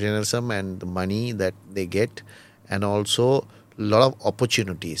professionalism and the money that they get, and also a lot of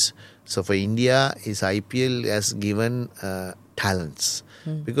opportunities. So for India, is IPL has given talents,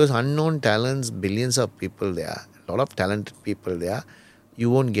 because unknown talents, billions of people there, a lot of talented people there. You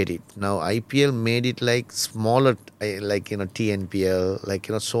won't get it. Now IPL made it like smaller, like TNPL, like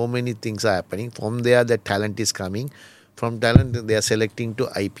so many things are happening. From there, the talent is coming. From talent, they are selecting to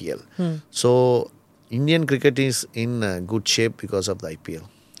IPL. So Indian cricket is in good shape because of the IPL.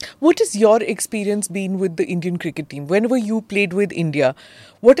 What has your experience been with the Indian cricket team? Whenever you played with India,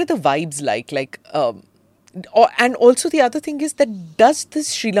 what are the vibes like? And also the other thing is that does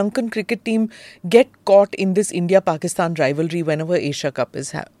this Sri Lankan cricket team get caught in this India-Pakistan rivalry whenever Asia Cup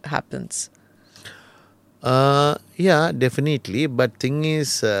happens? Yeah, definitely. But thing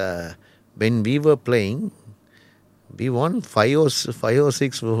is, when we were playing, we won five or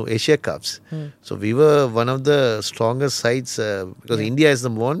six Asia Cups. So we were one of the strongest sides because India is the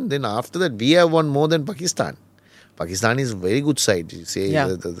one. Then after that, we have won more than Pakistan. Pakistan is a very good side. You say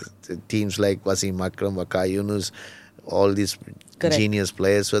the teams like Wasim Akram, Waqar Yunus, all these genius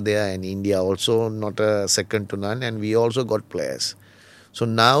players were there, and India also not a second to none, and we also got players. So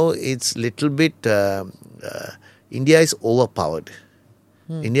now it's little bit India is overpowered.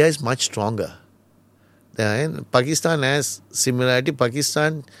 India is much stronger. Then Pakistan has similarity.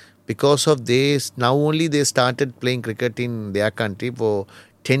 Pakistan, because of this, now only they started playing cricket in their country for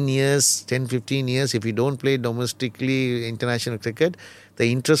 10 years, 10, 15 years. If you don't play domestically international cricket,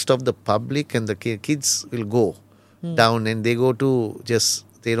 the interest of the public and the kids will go down, and they go to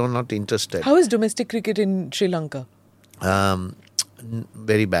they are not interested. How is domestic cricket in Sri Lanka?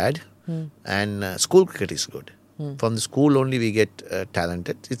 Very bad. And school cricket is good. From the school only we get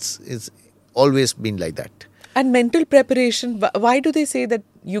talented. It's always been like that. And mental preparation, why do they say that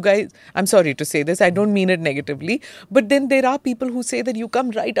you guys, I'm sorry to say this, I don't mean it negatively, but then there are people who say that you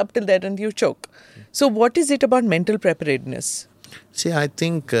come right up till that and you choke. So what is it about mental preparedness? See, I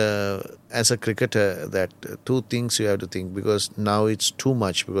think as a cricketer that two things you have to think, because now it's too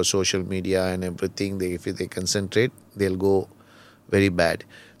much because social media and everything, if they concentrate, they'll go very bad.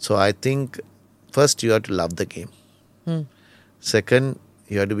 So I think first you have to love the game. Second,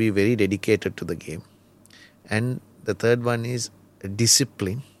 you have to be very dedicated to the game. And the third one is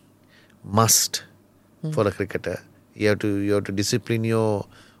discipline, must for a cricketer. You have to discipline your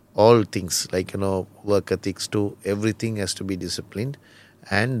all things, like work ethics too. Everything has to be disciplined.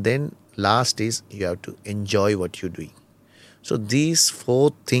 And then last is you have to enjoy what you're doing. So these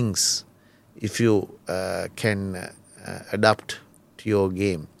four things, if you can adapt to your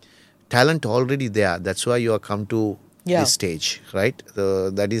game, talent already there. That's why you are come to this stage, right?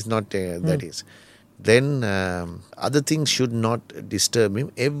 That is not that is. Then other things should not disturb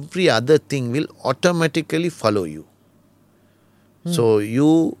him. Every other thing will automatically follow you. So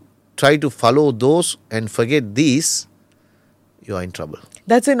you try to follow those and forget these, you are in trouble.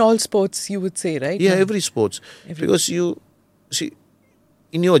 That's in all sports, you would say, right? Yeah, every sports. Because you see,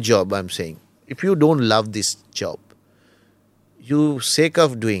 in your job, I'm saying, if you don't love this job, you sake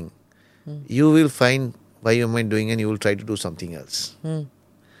of doing, you will find why am I doing, and you will try to do something else.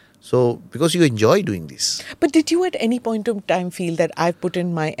 So, because you enjoy doing this. But did you at any point of time feel that I've put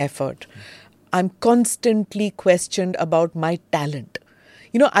in my effort? I'm constantly questioned about my talent.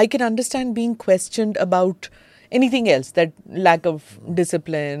 I can understand being questioned about anything else, that lack of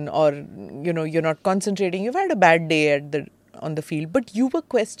discipline or, you're not concentrating. You've had a bad day on the field. But you were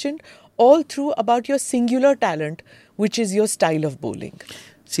questioned all through about your singular talent, which is your style of bowling.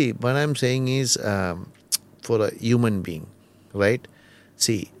 See, what I'm saying is for a human being, right?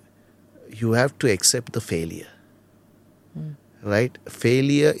 See, you have to accept the failure, right?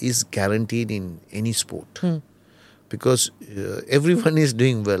 Failure is guaranteed in any sport because everyone is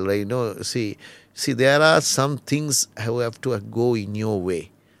doing well, right? See, there are some things who have to go in your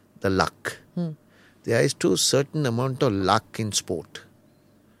way. The luck. There is to a certain amount of luck in sport.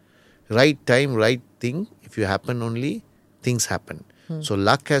 Right time, right thing. If you happen only, things happen. So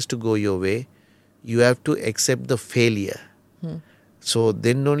luck has to go your way. You have to accept the failure. So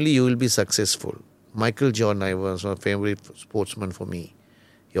then only you will be successful. Michael Jordan was a favorite sportsman for me.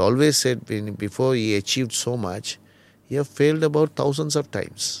 He always said before he achieved so much, he have failed about thousands of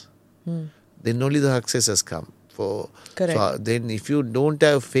times. Then only the success has come. Correct. So then if you don't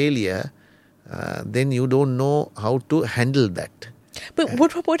have failure, then you don't know how to handle that. But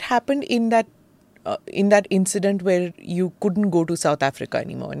what happened in that incident where you couldn't go to South Africa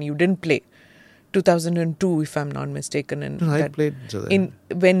anymore and you didn't play? 2002, if I'm not mistaken. In No, I that, played. in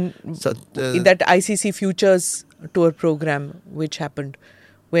that ICC Futures Tour program, which happened,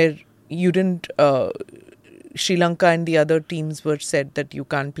 where you didn't. Sri Lanka and the other teams were said that you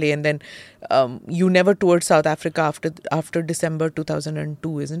can't play, and then you never toured South Africa after December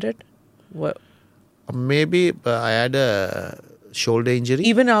 2002, isn't it? Well, maybe I had a shoulder injury.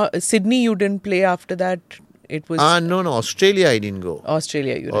 even Sydney, you didn't play after that. It was No, Australia I didn't go.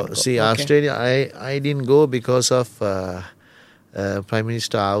 Australia. You didn't go. See, Okay. Australia I didn't go because of Prime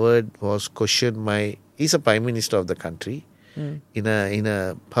Minister Howard was questioned he's a Prime Minister of the country in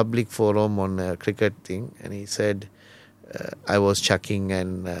a public forum on a cricket thing, and he said I was chucking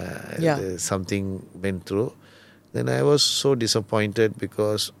and something went through. Then I was so disappointed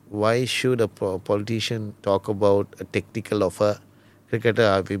because why should a politician talk about a technical of a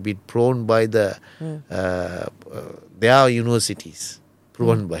cricketer? We've been prone by there are universities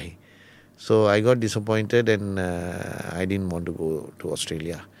proven by. So I got disappointed and I didn't want to go to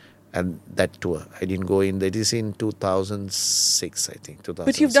Australia. And that tour, I didn't go in. That is in 2006, I think.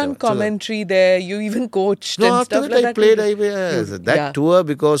 But you've done commentary there. You even coached No, and after stuff that like I that. played tour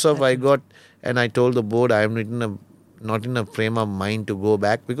because of I got, and I told the board I am not in a frame of mind to go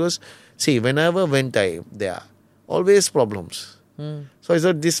back because, see, whenever went there are always problems. So I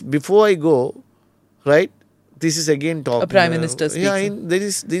said this before I go, right? This is again talk. A Prime Minister speaks. Yeah,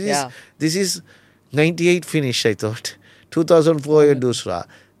 this is 98 finish, I thought. 2004 Dusra.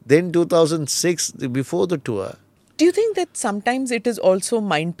 Then 2006, before the tour. Do you think that sometimes it is also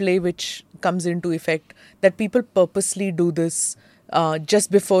mind play which comes into effect, that people purposely do this just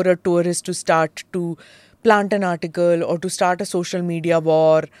before a tour is to start, to plant an article or to start a social media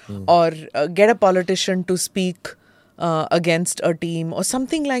war or get a politician to speak against a team or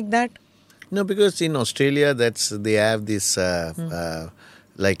something like that? No, because in Australia, they have this, when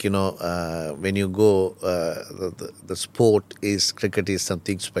you go, the sport is, cricket is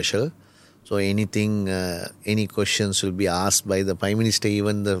something special. So anything, any questions will be asked by the Prime Minister,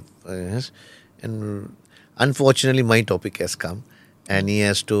 even and unfortunately my topic has come and he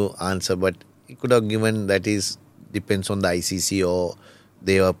has to answer, but he could have given depends on the ICC or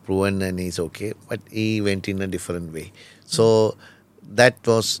they are proven and he's okay, but he went in a different way. So that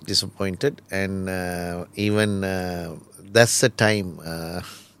was disappointed, and even that's the time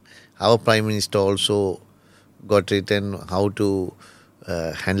our Prime Minister also got written how to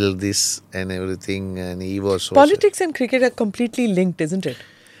handle this and everything, and he was also, politics and cricket are completely linked, isn't it?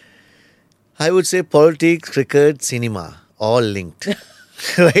 I would say politics, cricket, cinema, all linked.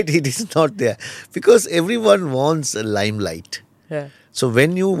 Right? It is not there because everyone wants a limelight. Yeah. So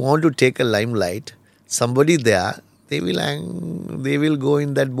when you want to take a limelight, somebody there, they will go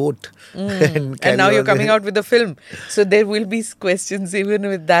in that boat. And now you're coming out with a film. So there will be questions even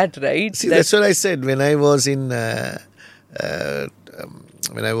with that, right? See, that's what I said. When I was I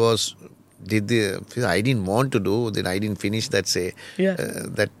didn't want to do, then I didn't finish that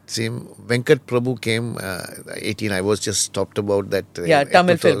that same, Venkat Prabhu came, 18, I was just stopped about that.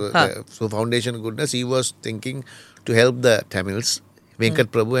 Tamil film. So Foundation Goodness, he was thinking to help the Tamils.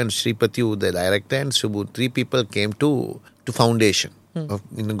 Venkat Prabhu and Sripati, the director, and Subbu, 3 people came to Foundation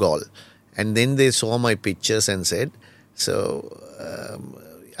in Gaul. And then they saw my pictures and said, so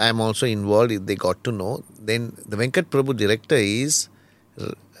I am also involved. They got to know. Then the Venkat Prabhu director is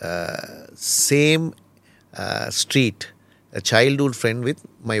same street, a childhood friend with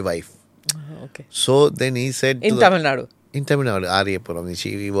my wife. Okay. So then he said... In Tamil Nadu? In Tamil Nadu, Aryapuram.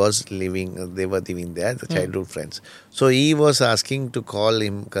 He was living, they were living there, the childhood friends. So he was asking to call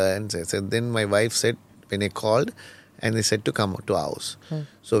him, and said, then my wife said, when I called, and they said to come to house.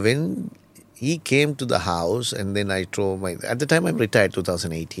 So when he came to the house, and then I drove at the time I'm retired,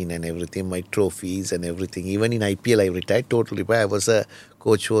 2018 and everything, my trophies and everything. Even in IPL I retired, totally. I was a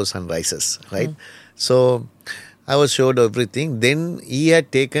coach for Sunrisers, right? So I was showed everything. Then he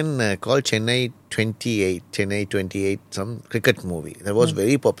had taken, called Chennai 28, some cricket movie. That was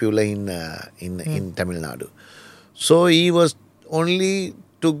very popular in Tamil Nadu. So he was only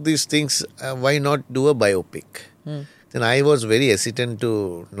took these things, why not do a biopic? Then I was very hesitant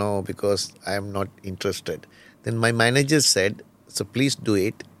to no, because I am not interested. Then my manager said, so please do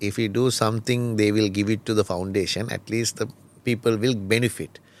it. If you do something, they will give it to the foundation. At least the people will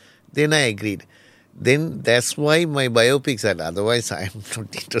benefit. Then I agreed. Then that's why my biopic said, otherwise I am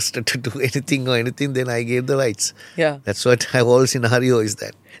not interested to do anything or anything. Then I gave the rights. Yeah. That's what whole scenario is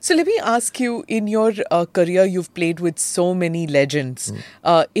that. So let me ask you, in your career, you've played with so many legends.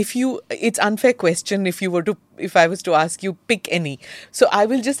 It's unfair question if I was to ask you, pick any. So I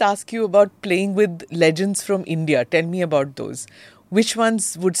will just ask you about playing with legends from India. Tell me about those. which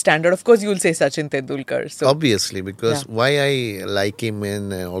ones would stand out? Of course, you'll say Sachin Tendulkar. So Obviously, because why I like him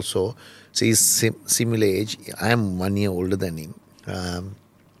and also, so he's similar age. I am 1 year older than him.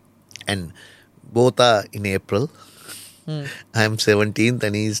 And both are in April. I am 17th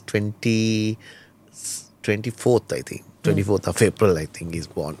and he's 24th, I think. 24th of April, I think he's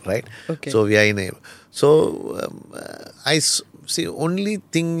born, right? Okay. So we are in April. So see, only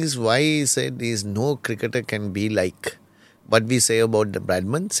thing is why he said is no cricketer can be like what we say about the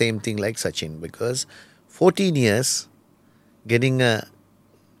Bradman, same thing like Sachin, because 14 years getting a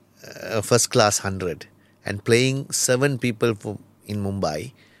first class 100 and playing 7 people in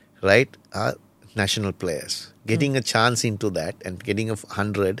Mumbai, right, are national players. Getting a chance into that and getting a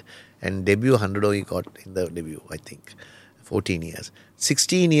 100 and debut 100 he got in the debut, I think. 14 years.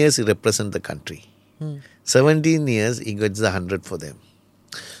 16 years he represent the country. 17 years he gets the 100 for them.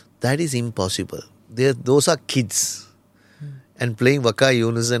 That is impossible. Those are kids. And playing Waqar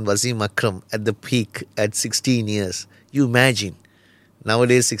Yunus and Wasim Akram at the peak at 16 years. You imagine.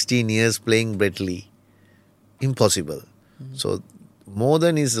 Nowadays 16 years playing Brett Lee. Impossible. So more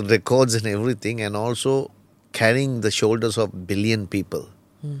than his records and everything, and also carrying the shoulders of billion people.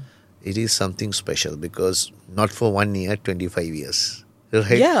 It is something special because not for 1 year, 25 years.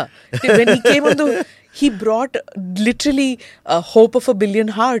 Right? Yeah. When he came on he brought literally a hope of 1 billion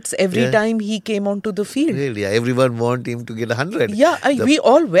hearts every time he came onto the field. Really, everyone want him to get 100. Yeah, we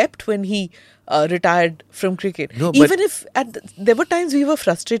all wept when he retired from cricket. No, Even if there were times we were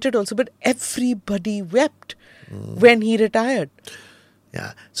frustrated also, but everybody wept when he retired.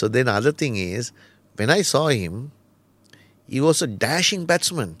 Yeah. So then other thing is, when I saw him, he was a dashing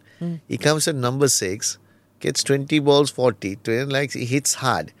batsman. He comes at number 6, gets 20 balls, 40, he hits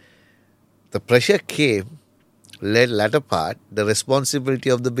hard. The pressure came, latter part, the responsibility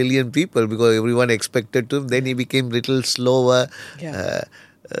of the billion people, because everyone expected to him. Then he became little slower,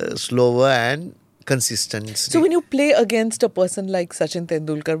 slower and consistent. So when you play against a person like Sachin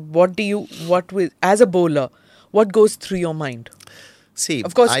Tendulkar, as a bowler, what goes through your mind? See,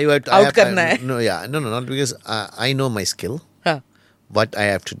 of course, out karna hai. No, not because I know my skill, what I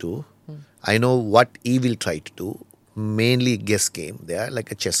have to do. I know what he will try to do. Mainly guess game. They are like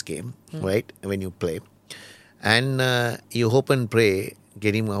a chess game, right? When you play. And you hope and pray,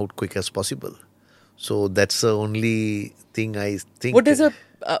 get him out quick as possible. So that's the only thing I think. What does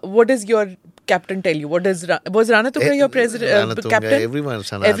your captain tell you? Was Rana Tunga your captain? Everyone was.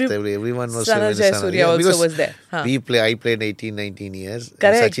 Sana Jayasuriya also was there. I played 18, 19 years.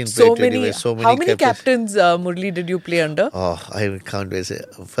 Correct. Sachin played 20 years. How many captains, Murali, did you play under? Oh, I can't say.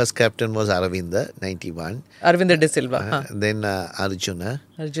 First captain was Aravinda, 91. Aravinda De Silva. Then Arjuna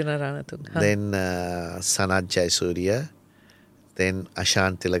Rana Tunga. Then Sanat Jayasuriya. Then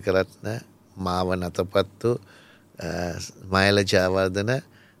Ashan Tilakaratna, Mava Natapattu, Mayala Javardhana,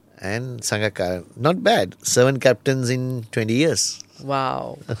 and Sangakar. Not bad. 7 captains in 20 years.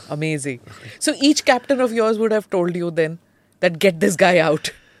 Wow. Amazing. So each captain of yours would have told you then that get this guy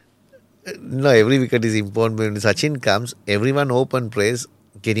out. No, every wicket is important. When Sachin comes, everyone open praise,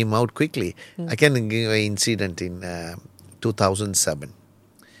 get him out quickly. I can give an incident in 2007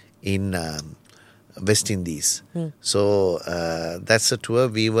 in West Indies. So that's a tour.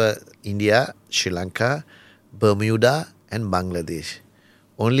 We were India, Sri Lanka, Bermuda and Bangladesh.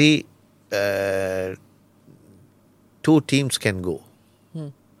 Only 2 teams can go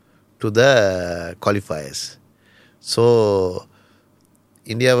to the qualifiers. So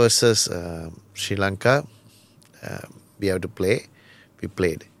India versus Sri Lanka, we have to play. We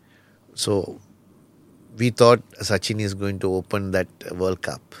played. So we thought Sachin is going to open that World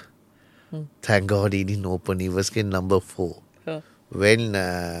Cup. Thank God he didn't open. He was in number 4. When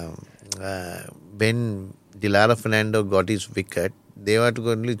Dilara Fernando got his wicket, they were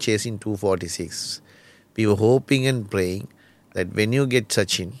only chasing 246. We were hoping and praying that when you get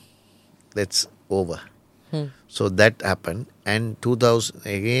Sachin, that's over. So that happened. And 2000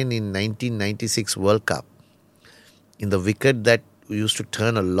 again in 1996 World Cup, in the wicket that used to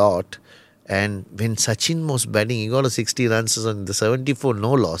turn a lot. And when Sachin was batting, he got a 60 runs on the 74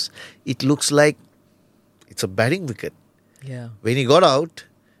 no loss. It looks like it's a batting wicket. Yeah. When he got out,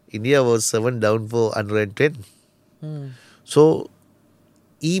 India was 7 down for 110. So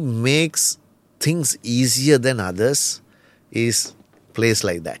he makes things easier than others. Is plays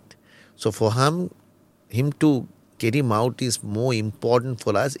like that. So for him to get him out is more important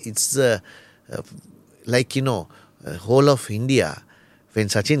for us. It's whole of India. When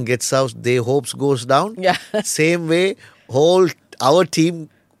Sachin gets out, their hopes goes down. Yeah. Same way, our team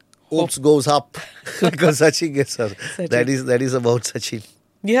hopes goes up because Sachin gets out. That is about Sachin.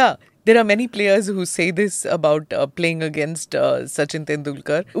 Yeah. There are many players who say this about playing against Sachin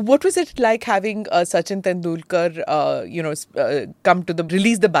Tendulkar. What was it like having Sachin Tendulkar, come to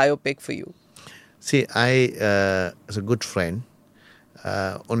release the biopic for you? See, I as a good friend,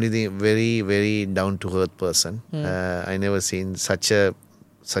 only the very, very down to earth person. I never seen such a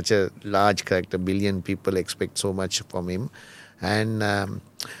large character. Billion people expect so much from him, and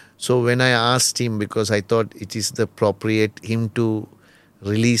so when I asked him, because I thought it is the appropriate him to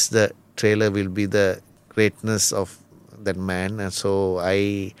release the trailer will be the greatness of that man. And so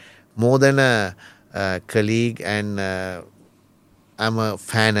I, more than a colleague, and I'm a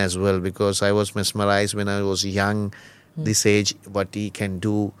fan as well, because I was mesmerized when I was young. This age, what he can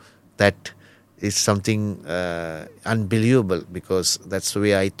do, that is something unbelievable, because that's the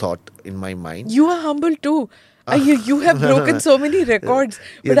way I thought in my mind. You are humble too. You have broken so many records,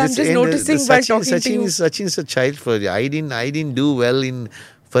 but I'm just noticing while talking to you. Sachin's a child for you. I didn't do well in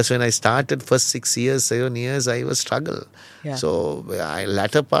first when I started. First 6 years, 7 years, I was struggle. Yeah. So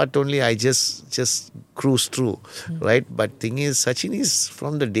latter part only I just cruised through, right? But thing is, Sachin is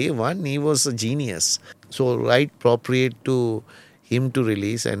from the day one he was a genius. So right, appropriate to him to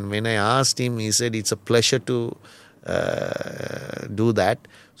release. And when I asked him, he said it's a pleasure to do that.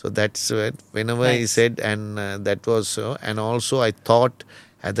 So that's whenever he said, and that was so. And also I thought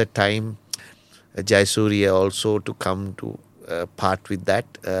at the time Jayasuriya also to come to part with that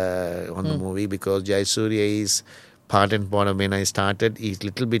on the movie, because Jayasuriya is part and part of when I started. He's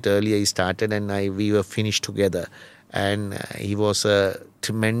little bit earlier he started, and we were finished together. And he was a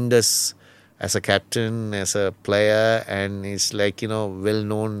tremendous as a captain, as a player, and he's like, well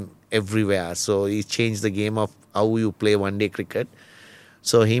known everywhere. So he changed the game of how you play one day cricket.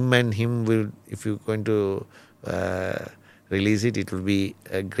 So him will, if you're going to release it, it will be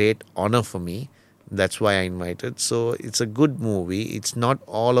a great honor for me. That's why I invited. So it's a good movie. It's not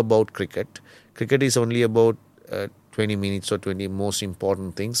all about cricket. Cricket is only about 20 minutes or 20 most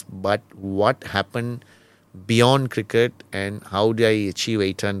important things. But what happened beyond cricket, and how did I achieve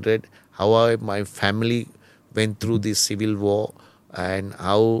 800? How my family went through this civil war, and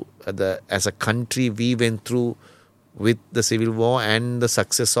how as a country we went through with the civil war, and the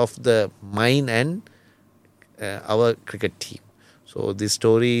success of the mine and our cricket team. So this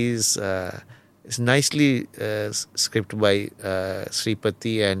story is nicely scripted by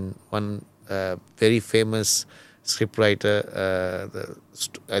Sripati and one very famous scriptwriter.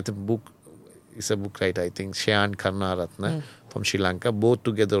 I think book is a book writer. I think Shyan Karnaratna from Sri Lanka. Both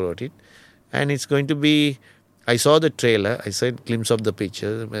together wrote it, and it's going to be. I saw the trailer. I saw a glimpse of the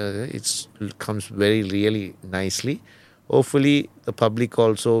picture. It comes very really nicely. Hopefully, the public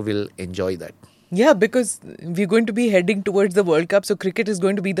also will enjoy that. Yeah, because we're going to be heading towards the World Cup, so cricket is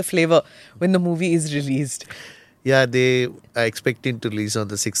going to be the flavor when the movie is released. Yeah, they are expecting to release on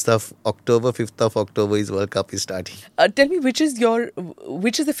the 6th of October. 5th of October is World Cup is starting. Tell me, which is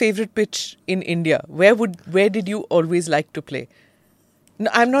the favorite pitch in India? Where did you always like to play? No,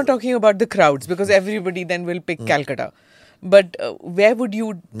 I'm not talking about the crowds, because everybody then will pick Calcutta. But where would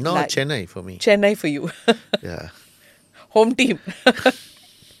you Chennai for me. Chennai for you. Yeah. Home team.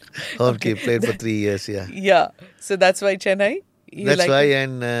 Home team, played for 3 years, yeah. Yeah. So that's why Chennai? That's why,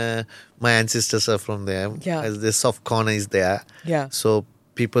 and my ancestors are from there. Yeah. As the soft corner is there. Yeah. So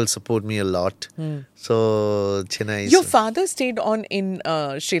people support me a lot. So Chennai is... Your father stayed on in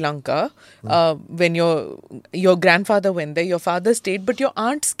Sri Lanka when your grandfather went there. Your father stayed, but your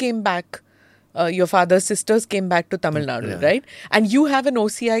aunts came back. Your father's sisters came back to Tamil Nadu, right? And you have an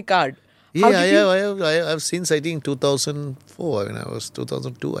OCI card. I have since, I think, 2004. When I was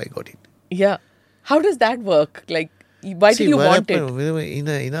 2002, I got it. Yeah. How does that work? Like, why did you want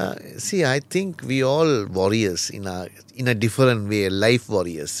it? See, I think we all warriors in a different way, life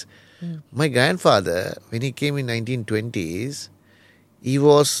warriors. My grandfather, when he came in 1920s, he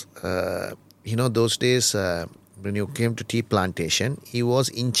was, those days, when you came to tea plantation, he was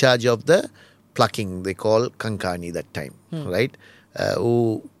in charge of the plucking. They call Kankani that time, right?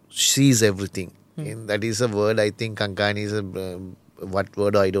 Who sees everything. And that is a word, I think Kankani is what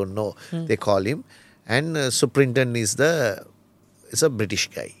word I don't know. They call him. And superintendent is a British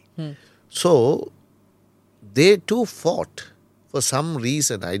guy. So they too fought for some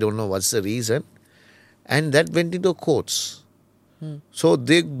reason. I don't know what's the reason. And that went into courts. So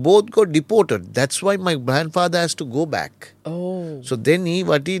they both got deported. That's why my grandfather has to go back. Oh. So then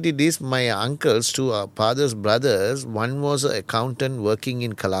what he did is, my uncles, two father's brothers, one was an accountant working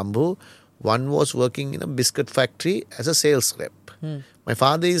in Colombo, one was working in a biscuit factory as a sales rep. My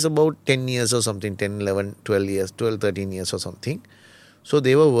father is about 10 years or something, 10, 11, 12 years, 12, 13 years or something. So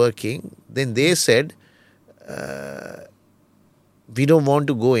they were working. Then they said, we don't want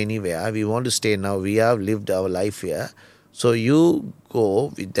to go anywhere. We want to stay now. We have lived our life here. So you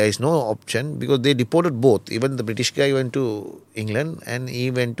go. There is no option because they deported both. Even the British guy went to England and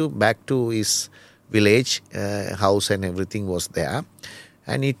he went to back to his village, house and everything was there.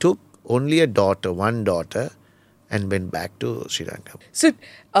 And he took only one daughter, and went back to Sri Lanka. So,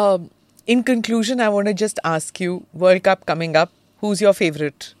 in conclusion, I want to just ask you, World Cup coming up, who's your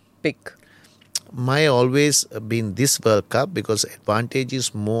favourite pick? My always been this World Cup because advantage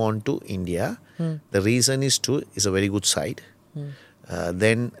is more onto India. The reason is a very good side.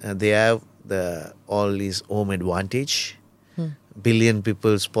 Then they have all this home advantage. Billion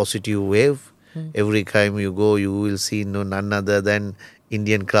people's positive wave. Every time you go, you will see none other than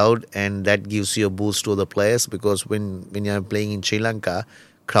Indian crowd, and that gives you a boost to the players because when you are playing in Sri Lanka,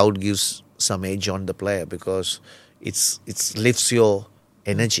 crowd gives some edge on the player because it lifts your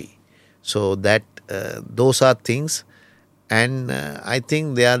energy. So that those are things, and I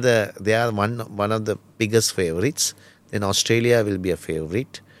think they are one of the biggest favorites. Then Australia will be a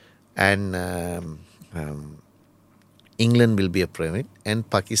favorite, and England will be a favorite, and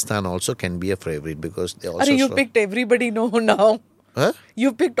Pakistan also can be a favorite because they also. You picked everybody now. Huh?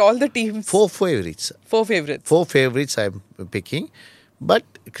 You picked all the teams. Four favorites. Four favorites. Four favorites I'm picking, but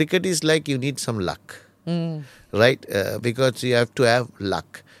cricket is like you need some luck, right? Because you have to have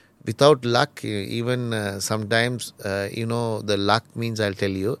luck. Without luck, even sometimes, the luck means, I'll tell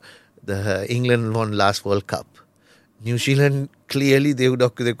you, the England won last World Cup. New Zealand, clearly they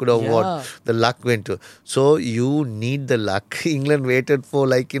could have won. The luck went to. So you need the luck. England waited for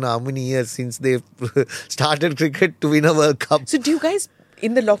how many years since they started cricket to win a World Cup. So do you guys,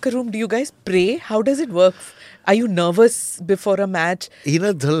 in the locker room, do you guys pray? How does it work? Are you nervous before a match? A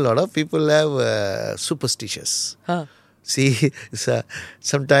lot of people have superstitious. Huh. See,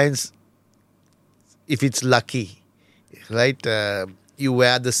 sometimes if it's lucky, right, you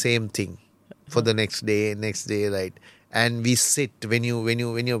wear the same thing for the next day, right? And we sit when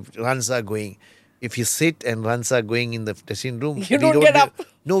your runs are going. If you sit and runs are going in the dressing room, you don't get up.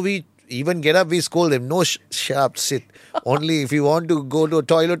 No, we even get up, we scold them. No, sharp, sit. Only if you want to go to a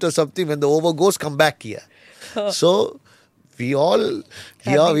toilet or something, when the over goes, come back here. So we all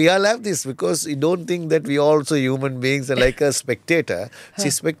have this because you don't think that we are also human beings and like a spectator. See,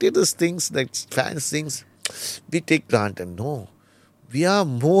 spectators thinks that fans thinks we take granted. No. We are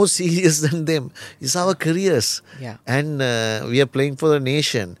more serious than them. It's our careers. Yeah. And we are playing for the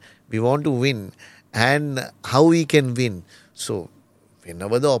nation. We want to win. And how we can win. So,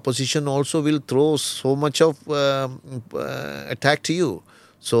 whenever the opposition also will throw so much of attack to you.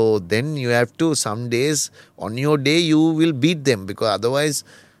 So, then you have to, some days, on your day, you will beat them. Because otherwise,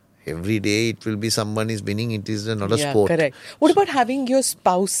 every day it will be someone is winning. It is not a sport. Correct. What about having your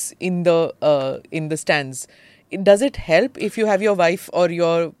spouse in the stands? Does it help if you have your wife or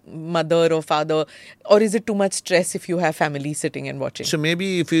your mother or father, or is it too much stress if you have family sitting and watching? So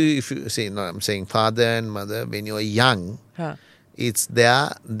maybe if you say, no, I'm saying father and mother, when you're young, it's there,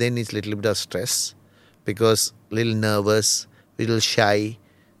 then it's a little bit of stress because little nervous, little shy.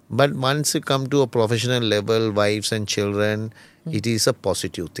 But once you come to a professional level, wives and children, it is a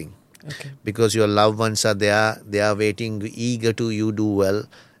positive thing. Okay. Because your loved ones are there, they are waiting, eager to you do well.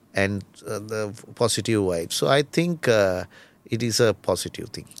 And the positive vibe. So I think it is a positive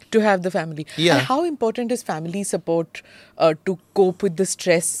thing. To have the family. Yeah. And how important is family support to cope with the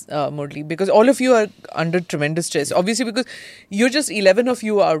stress, Murali? Because all of you are under tremendous stress. Obviously, because you're just 11 of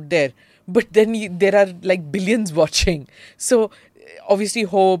you out there. But then there are like billions watching. So obviously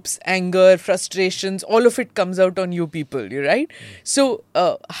hopes, anger, frustrations, all of it comes out on you people, right? So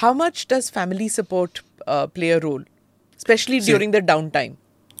how much does family support play a role? Especially during the downtime.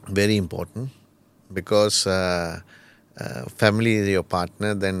 Very important because family is your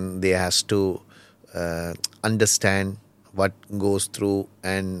partner, then they has to understand what goes through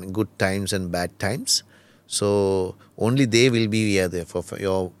and good times and bad times. So only they will be there for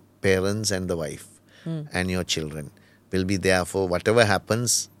your parents and the wife and your children will be there for whatever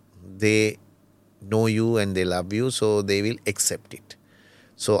happens. They know you and they love you, so they will accept it.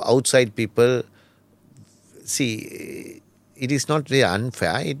 So outside people, see, it is not very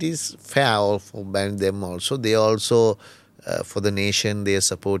unfair. It is fair for them also. They also, for the nation, they are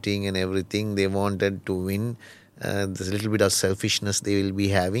supporting and everything. They wanted to win. There's a little bit of selfishness they will be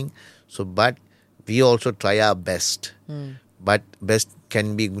having. So, but we also try our best. But best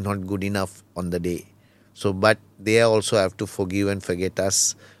can be not good enough on the day. So, but they also have to forgive and forget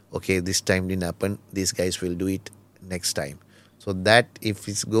us. Okay, this time didn't happen. These guys will do it next time. So that if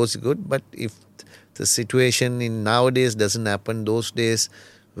it goes good, but if the situation in nowadays doesn't happen, those days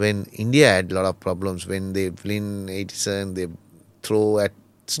when India had a lot of problems, when they win 87, they throw at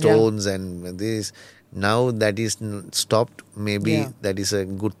stones and this. Now that is stopped. Maybe that is a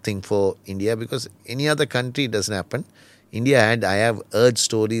good thing for India, because any other country it doesn't happen. I have heard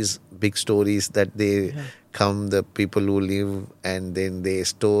stories, big stories, that they come, the people who live, and then they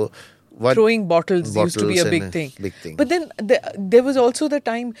store. Throwing bottles used to be a big thing. But then there was also the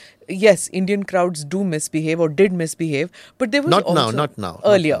time, yes, Indian crowds do misbehave or did misbehave, but there was not now.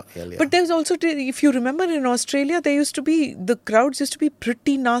 Earlier. Not now. But there was also, if you remember, in Australia, the crowds used to be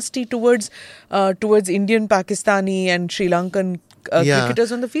pretty nasty towards Indian, Pakistani and Sri Lankan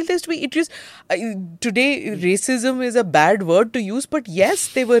cricketers on the field. Today, racism is a bad word to use, but yes,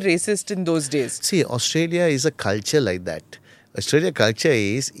 they were racist in those days. See, Australia is a culture like that. Australia culture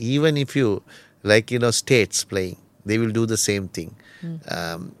is, even if you, states playing, they will do the same thing.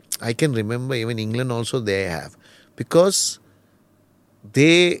 I can remember even England also they have. Because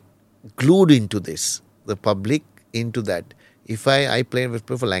they glued into this, the public into that. If I play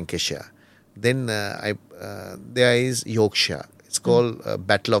for Lancashire, then there is Yorkshire. It's called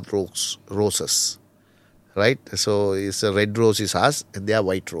Battle of Roses. Right? So it's a red rose is us and they are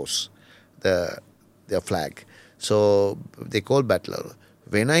white rose, their flag. So they call battle.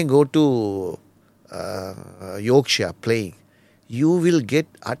 When I go to Yorkshire playing, you will get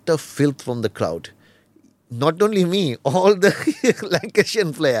utter filth from the crowd. Not only me, all the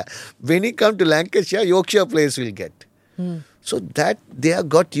Lancashire player. When you come to Lancashire, Yorkshire players will get. So that they have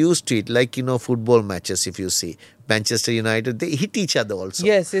got used to it. Like, football matches, if you see. Manchester United, they hit each other also.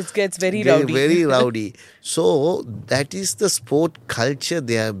 Yes, it gets very rowdy. Very rowdy. So that is the sport culture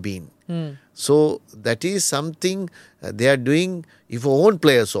they have been. So that is something they are doing for own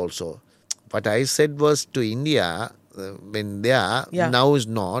players also. What I said was to India, when they are, now is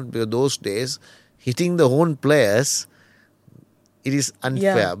not, because those days, hitting the own players, it is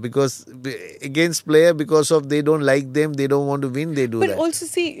unfair because against player, because of they don't like them, they don't want to win, they do that. But also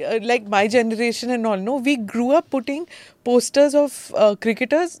see, like my generation and all, no, we grew up putting posters of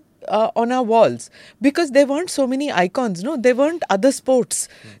cricketers on our walls because there weren't so many icons, no? There weren't other sports.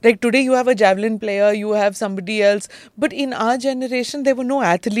 Like today you have a javelin player, you have somebody else. But in our generation, there were no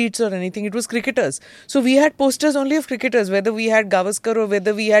athletes or anything. It was cricketers. So we had posters only of cricketers, whether we had Gavaskar or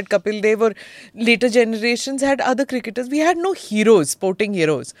whether we had Kapil Dev, or later generations had other cricketers. We had no heroes, sporting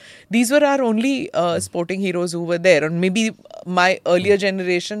heroes. These were our only sporting heroes who were there. And maybe my earlier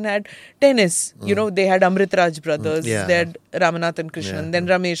generation had tennis. They had Amrit Raj brothers, they had Ramanathan Krishnan, then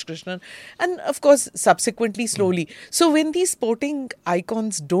Ramesh Krishnan, and of course subsequently slowly. So when these sporting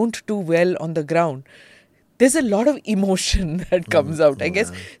icons don't do well on the ground, there's a lot of emotion that comes out. I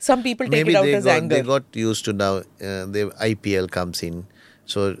guess some people take it out as anger. They got used to now. The IPL comes in,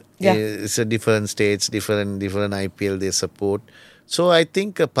 so it's a different states, different IPL they support. So I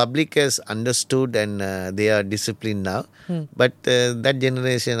think public has understood and they are disciplined now. But that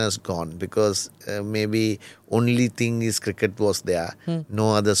generation has gone because maybe only thing is cricket was there.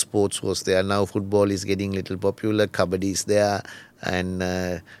 No other sports was there. Now football is getting little popular. Kabaddi is there.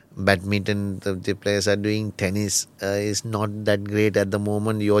 And badminton, the players are doing. Tennis is not that great at the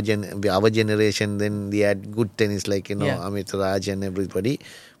moment. Our generation, then we had good tennis like, Amit Raj and everybody.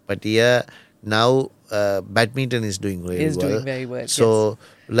 But here, now badminton is doing doing very well. So,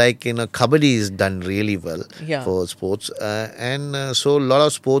 Kabaddi is done really well for sports. And so, a lot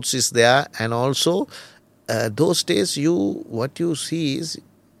of sports is there. And also, those days, what you see is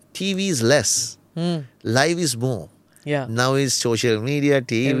TV is less. Live is more. Now is social media,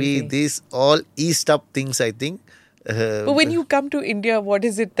 TV, everything. These all eased up things, I think. But when you come to India, what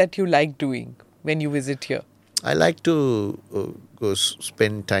is it that you like doing when you visit here? I like to go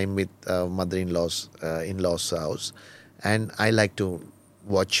spend time with mother-in-law's in-laws' house, and I like to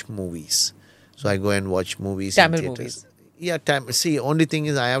watch movies. So I go and watch movies. Tamil in theatres. movies. Yeah, see, only thing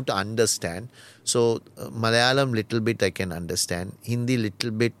is I have to understand. So Malayalam little bit I can understand. Hindi little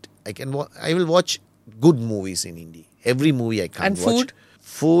bit I can. I will watch good movies in Hindi. Every movie I can't watch. And food?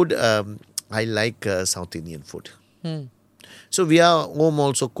 Food, I like South Indian food. So we are home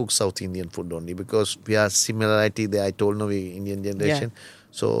also cook South Indian food only because we are similarity there. I told we Indian generation.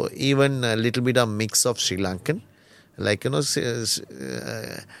 So even a little bit of mix of Sri Lankan,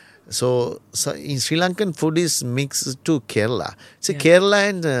 so in Sri Lankan food is mixed to Kerala. See, Kerala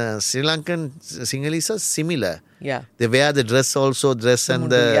and Sri Lankan Sinhalese are similar. They wear the dress and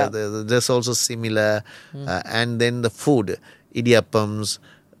the dress also similar. And then the food, idiyappams,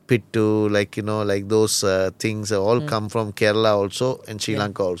 pittu, like those things all come from Kerala also, and Sri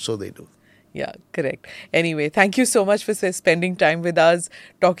Lanka also they do. Yeah, correct. Anyway, thank you so much for spending time with us,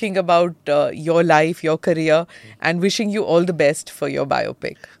 talking about your life, your career, and wishing you all the best for your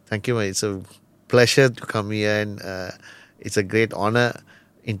biopic. Thank you. It's a pleasure to come here and It's a great honor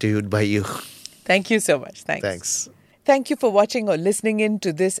interviewed by you. Thank you so much. Thanks. Thanks. Thank you for watching or listening in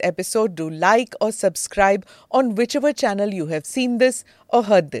to this episode. Do like or subscribe on whichever channel you have seen this or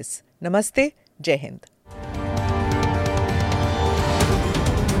heard this. Namaste. Jai Hind.